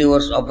of the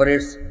universe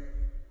operates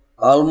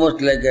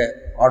almost like an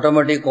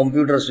automatic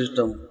computer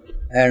system,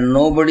 and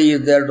nobody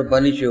is there to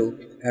punish you,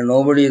 and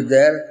nobody is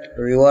there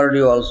to reward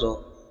you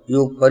also.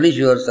 You punish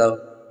yourself,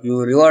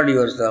 you reward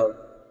yourself,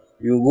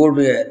 you go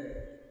to a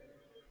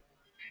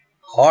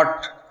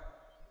hot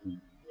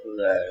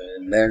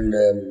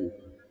and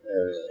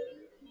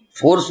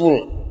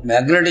forceful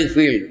magnetic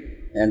field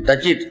and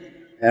touch it,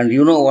 and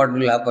you know what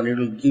will happen. It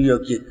will give you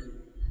a kick.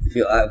 If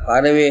you are far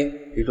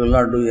away, it will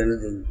not do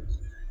anything.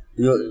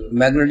 Your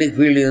magnetic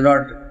field is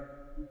not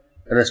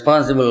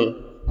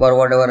responsible for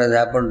whatever has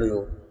happened to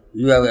you.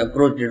 You have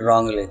approached it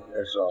wrongly,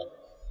 that's all.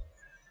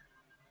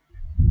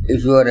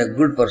 If you are a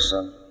good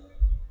person,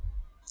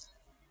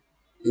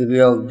 if you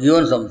have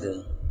given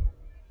something,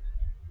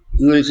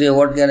 you will say,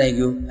 what can I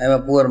give? I am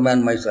a poor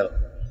man myself.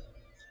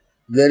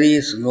 There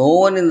is no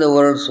one in the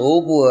world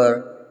so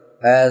poor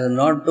as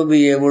not to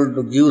be able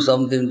to give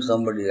something to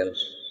somebody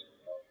else.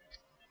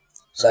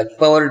 Such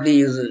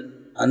poverty is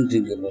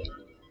unthinkable.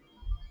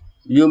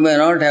 You may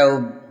not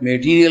have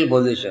material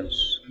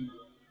possessions,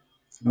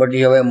 but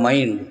you have a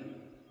mind.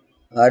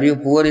 Are you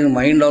poor in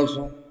mind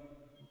also?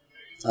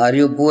 Are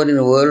you poor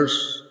in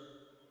words?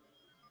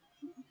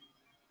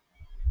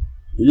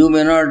 You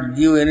may not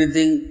give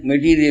anything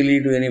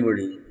materially to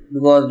anybody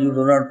because you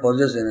do not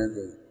possess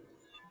anything.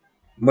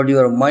 But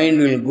your mind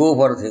will go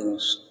for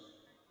things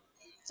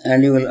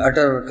and you will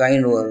utter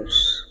kind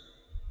words,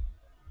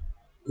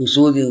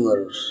 soothing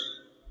words.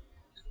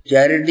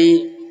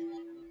 Charity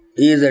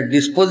is a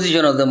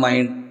disposition of the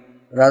mind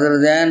rather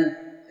than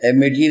a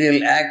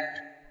material act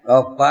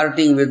of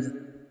parting with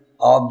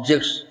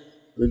objects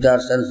which are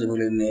sensible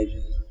in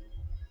nature.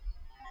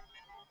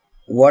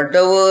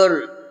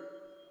 Whatever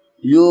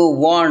you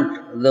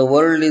want, the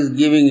world is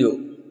giving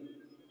you.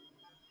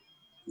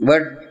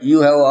 But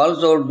you have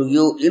also to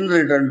give in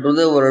return to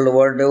the world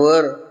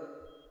whatever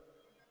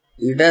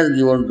it has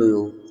given to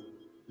you.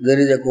 There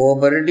is a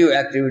cooperative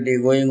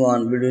activity going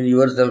on between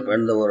yourself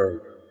and the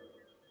world.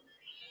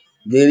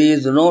 There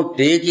is no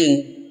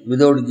taking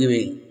without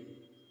giving.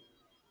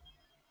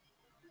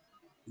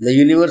 The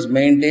universe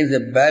maintains a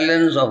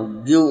balance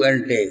of give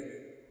and take.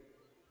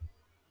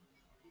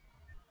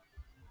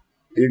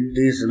 It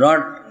is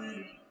not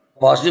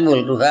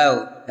possible to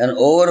have an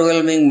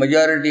overwhelming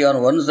majority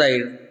on one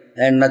side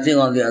and nothing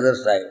on the other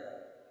side.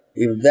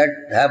 If that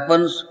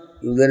happens,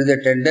 if there is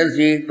a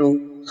tendency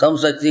to some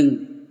such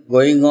thing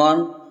going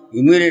on,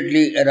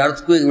 immediately an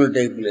earthquake will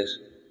take place.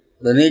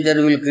 The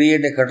nature will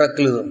create a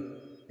cataclysm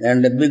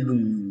and a big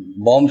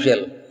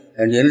bombshell,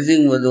 and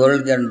anything the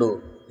world can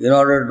do in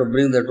order to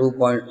bring the 2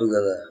 points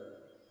together.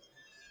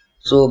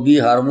 So be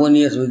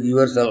harmonious with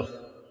yourself.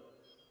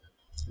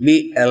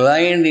 Be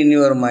aligned in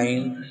your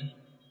mind.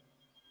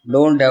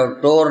 Don't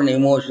have torn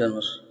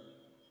emotions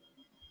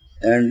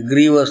and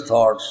grievous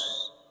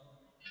thoughts.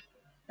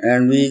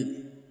 And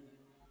be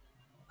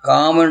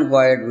calm and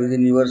quiet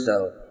within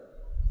yourself.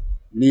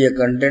 Be a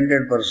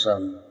contented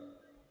person.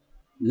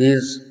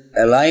 This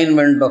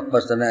alignment of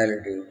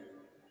personality.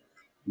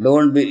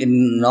 Don't be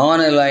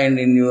non-aligned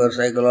in your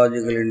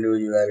psychological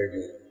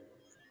individuality.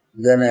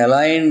 Then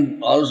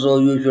aligned also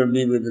you should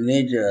be with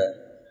nature,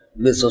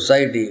 with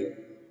society.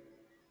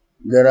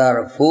 There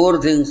are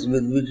 4 things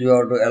with which you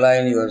have to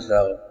align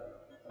yourself.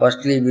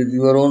 Firstly, with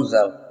your own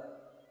self.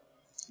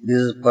 This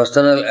is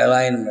personal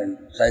alignment,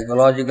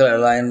 psychological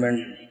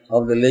alignment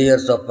of the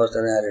layers of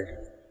personality.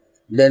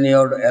 Then you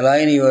have to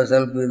align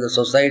yourself with the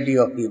society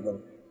of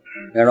people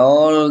and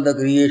all the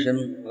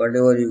creation,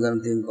 whatever you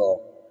can think of.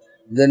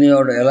 Then you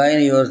have to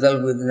align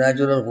yourself with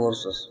natural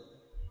forces.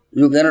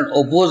 You cannot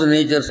oppose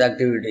nature's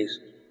activities.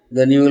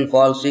 Then you will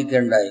fall sick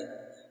and die.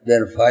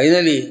 Then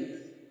finally,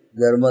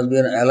 there must be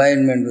an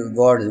alignment with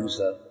God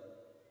Himself.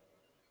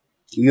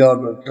 You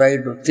have to try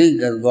to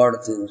think as God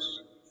thinks.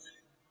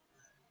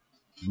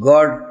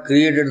 God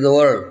created the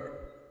world.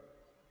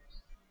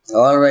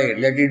 All right,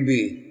 let it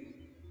be.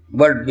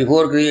 But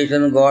before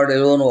creation, God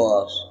alone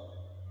was.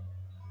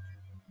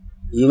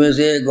 You may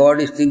say God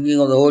is thinking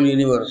of the whole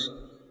universe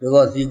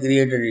because He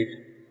created it.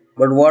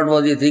 But what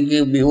was He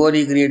thinking before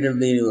He created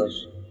the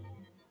universe?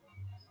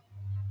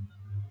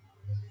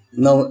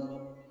 Now,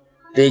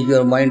 take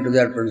your mind to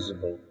that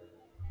principle.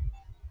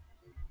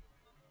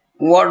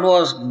 What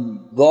was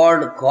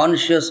God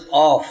conscious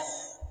of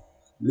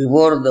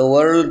before the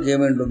world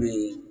came into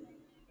being?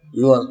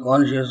 He was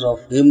conscious of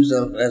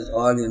Himself as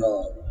all in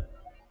all.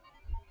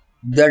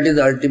 That is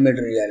the ultimate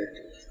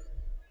reality.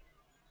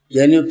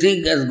 Can you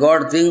think as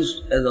God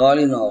thinks as all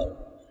in all?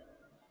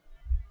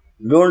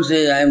 Don't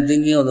say, I am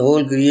thinking of the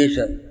whole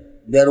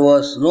creation. There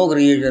was no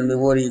creation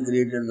before He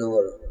created the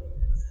world.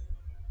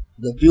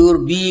 The pure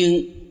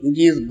being which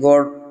is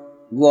God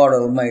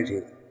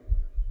Almighty.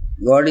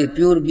 God is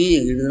pure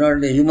being. It is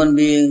not a human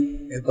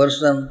being, a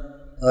person,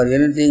 or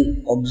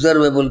anything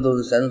observable through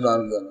the sense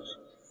organs.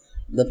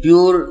 The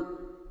pure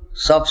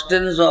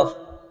substance of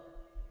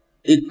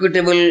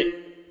equitable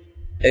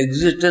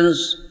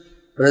existence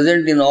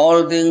present in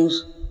all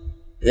things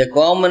a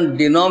common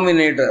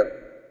denominator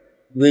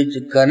which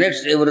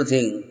connects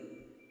everything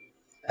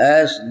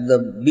as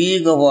the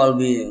being of all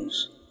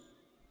beings,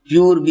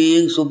 pure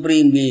being,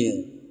 supreme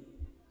being,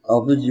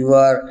 of which you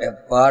are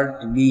a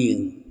part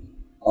being.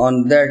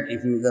 On that,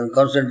 if you can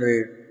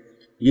concentrate,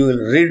 you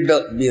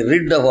will be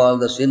rid of all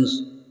the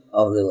sins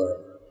of the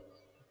world.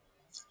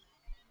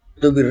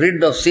 To be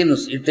rid of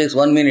sins, it takes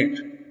 1 minute.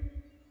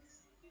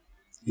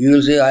 You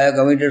will say, I have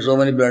committed so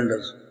many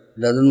blunders.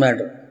 Doesn't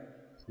matter.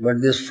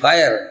 But this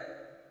fire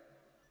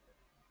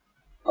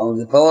of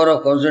the power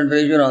of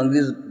concentration on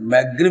this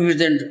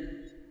magnificent,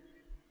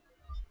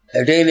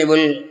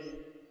 attainable,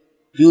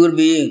 pure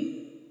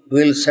being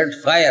will set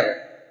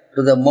fire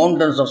to the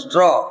mountains of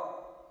straw,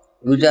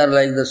 which are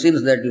like the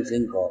sins that you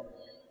think of.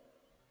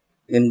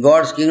 In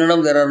God's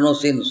kingdom there are no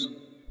sins.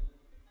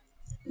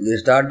 They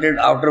started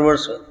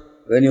afterwards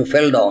when you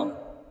fell down.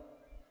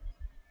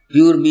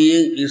 Pure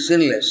being is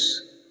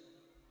sinless.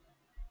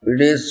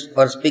 It is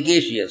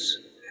perspicacious.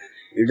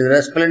 It is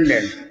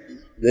resplendent.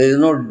 There is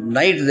no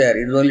night there,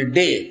 it is only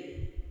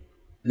day.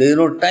 There is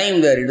no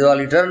time there, it is all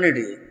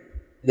eternity.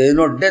 There is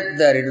no death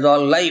there, it is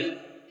all life.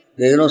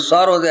 There is no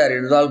sorrow there,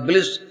 it is all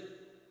bliss.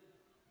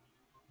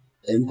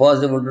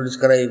 Impossible to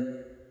describe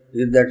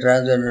with the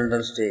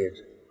transcendental state.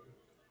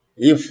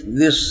 If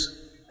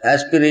this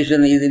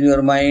aspiration is in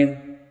your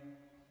mind,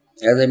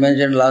 as I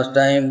mentioned last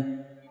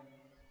time,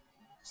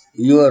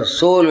 your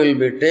soul will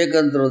be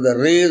taken through the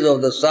rays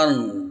of the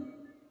sun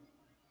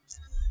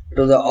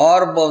to the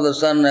orb of the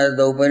sun, as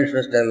the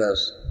Upanishads tell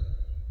us.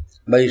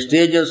 By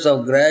stages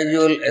of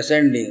gradual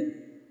ascending,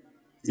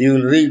 you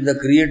will reach the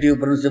creative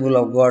principle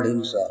of God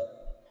Himself.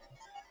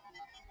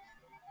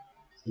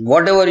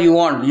 Whatever you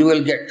want, you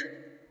will get.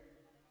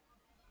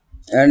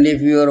 And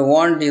if your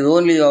want is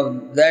only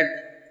of that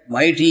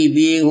mighty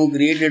being who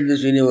created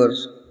this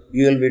universe,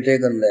 you will be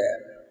taken there.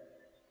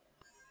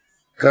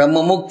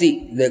 Krama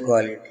Mukti, they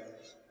call it.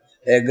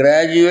 A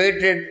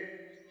graduated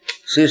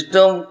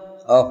system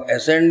of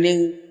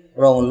ascending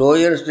from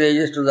lower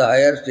stages to the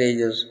higher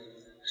stages,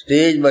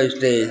 stage by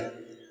stage,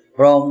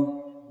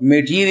 from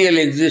material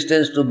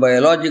existence to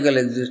biological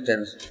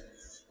existence,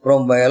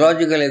 from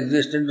biological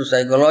existence to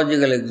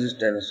psychological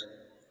existence,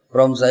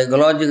 from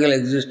psychological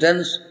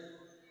existence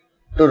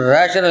to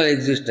rational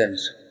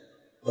existence,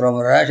 from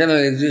rational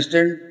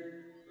existence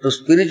to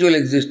spiritual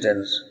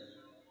existence,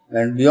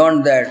 and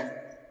beyond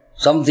that,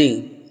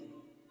 something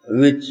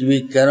which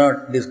we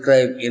cannot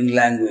describe in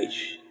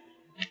language,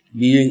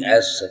 being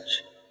as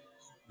such.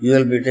 You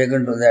will be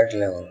taken to that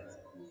level.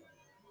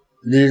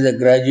 This is a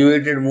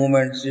graduated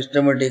movement,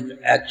 systematic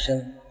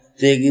action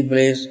taking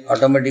place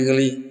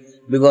automatically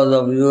because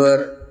of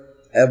your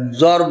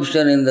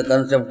absorption in the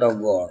concept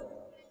of God.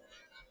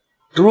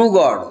 True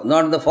God,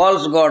 not the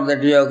false God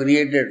that you have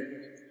created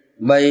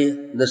by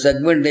the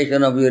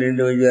segmentation of your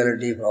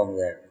individuality from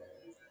that.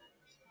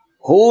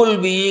 Whole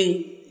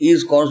being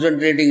is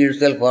concentrating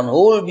itself on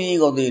whole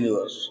being of the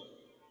universe.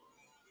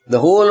 The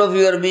whole of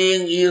your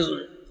being is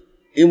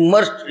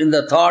immersed in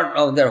the thought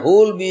of the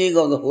whole being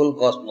of the whole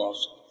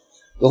cosmos.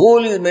 The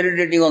whole is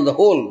meditating on the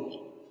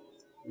whole,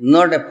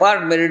 not a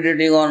part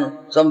meditating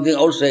on something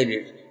outside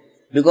it.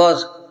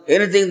 Because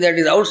anything that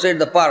is outside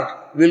the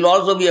part will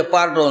also be a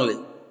part only.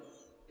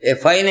 A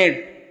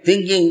finite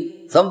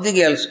thinking something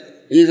else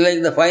is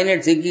like the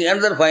finite thinking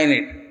another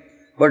finite.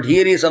 But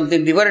here is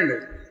something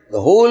different.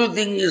 The whole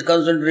thing is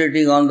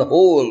concentrating on the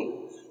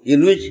whole,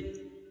 in which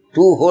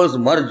two wholes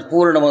merge.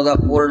 Purnamada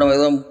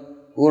Purnamadam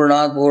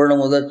Purnat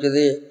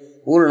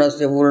Purnamudachyate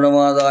Purnasya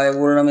Purnamadaya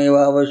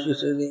Purnameva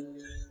Avashyasate.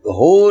 The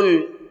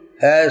whole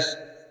has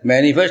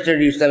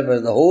manifested itself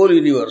as the whole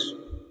universe.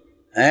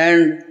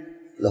 And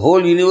the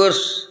whole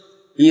universe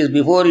is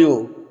before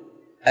you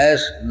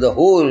as the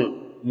whole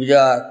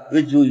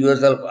which you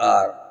yourself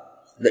are.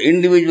 The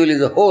individual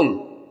is a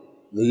whole.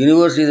 The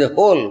universe is a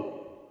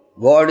whole.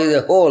 God is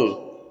a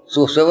whole.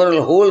 So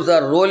several wholes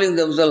are rolling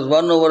themselves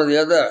one over the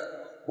other.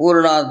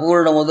 Purnat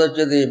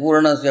Purnamudachyate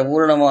Purnasya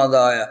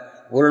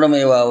Purnamadaya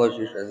Purnameva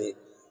Avashyasate.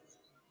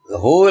 The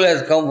whole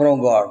has come from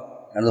God.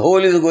 And the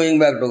whole is going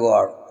back to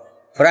God.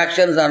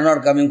 Fractions are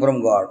not coming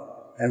from God.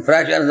 And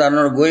fractions are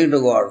not going to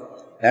God.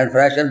 And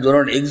fractions do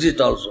not exist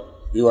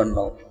also, even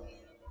now.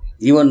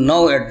 Even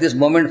now, at this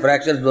moment,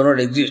 fractions do not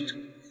exist.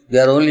 They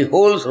are only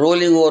wholes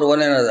rolling over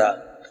one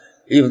another.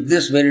 If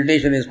this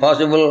meditation is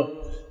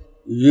possible,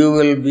 you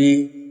will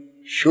be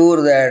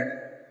sure that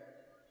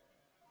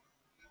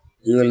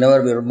you will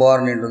never be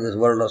born into this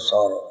world of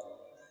sorrow.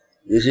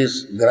 This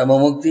is Grama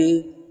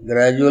Mukti,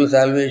 gradual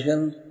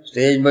salvation,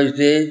 stage by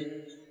stage,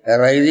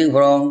 arising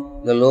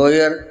from the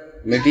lower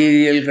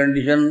material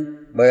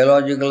condition,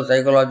 biological,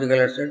 psychological,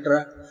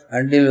 etc.,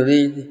 until you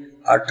reach the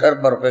utter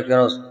perfection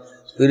of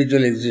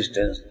spiritual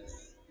existence.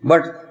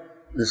 But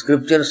the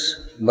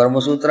scriptures,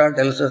 Brahma Sutra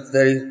tells us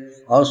there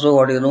is also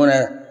what is known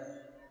as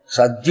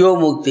Sadhyo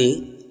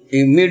Mukti,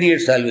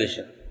 immediate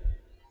salvation.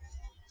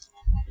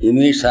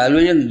 Immediate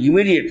salvation,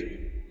 immediate.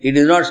 It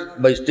is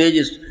not by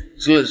stages,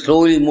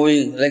 slowly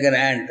moving like an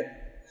ant.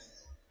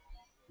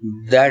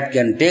 That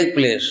can take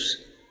place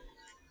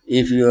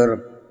if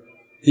your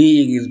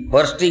He is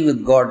bursting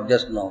with God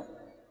just now.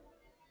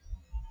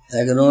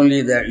 I can only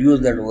use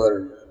that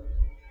word.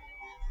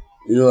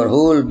 Your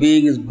whole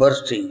being is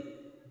bursting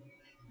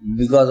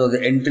because of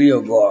the entry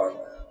of God.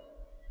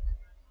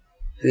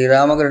 Sri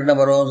Ramakrishna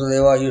Paramahansa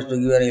Deva used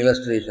to give an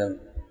illustration.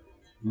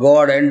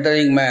 God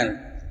entering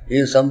man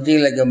is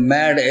something like a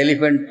mad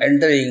elephant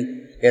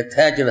entering a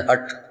thatched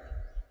hut.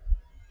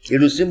 It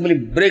will simply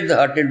break the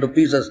hut into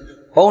pieces,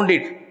 pound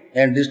it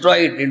and destroy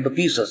it into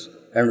pieces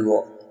and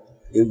go.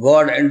 If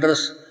God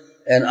enters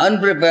an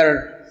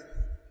unprepared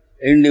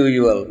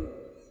individual,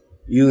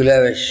 you will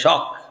have a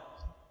shock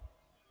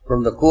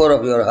from the core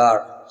of your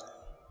heart.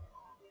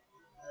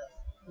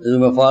 You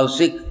may fall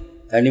sick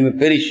and you may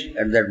perish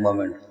at that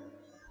moment.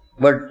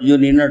 But you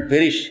need not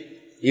perish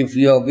if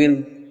you have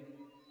been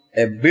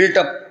a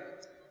built-up,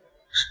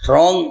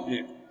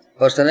 strong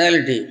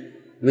personality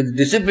with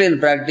discipline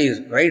practice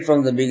right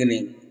from the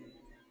beginning.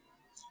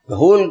 The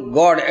whole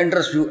God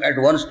enters you at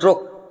one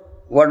stroke.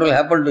 What will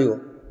happen to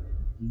you?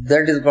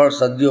 That is called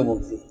Sadhya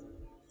Mukti.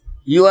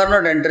 You are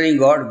not entering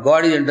God,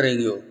 God is entering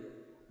you.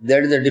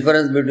 That is the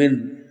difference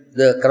between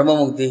the Karma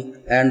Mukti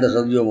and the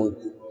Sadhya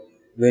Mukti.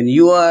 When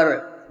you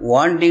are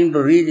wanting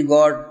to reach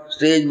God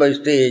stage by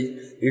stage,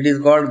 it is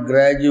called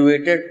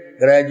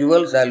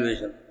gradual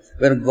salvation.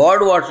 When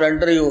God wants to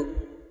enter you,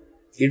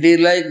 it is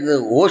like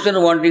the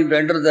ocean wanting to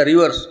enter the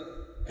rivers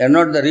and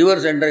not the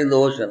rivers entering the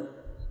ocean.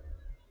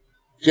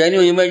 Can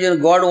you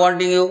imagine God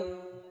wanting you?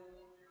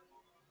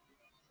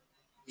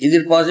 Is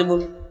it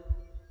possible?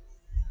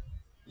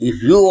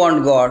 If you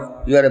want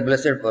God, you are a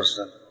blessed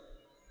person.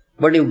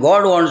 But if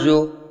God wants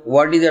you,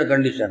 what is your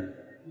condition?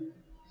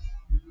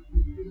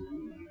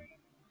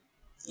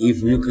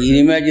 If you can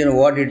imagine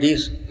what it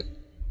is,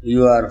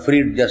 you are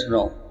freed just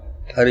now.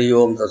 Hari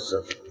Om Tat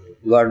Sat.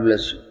 God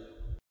bless you.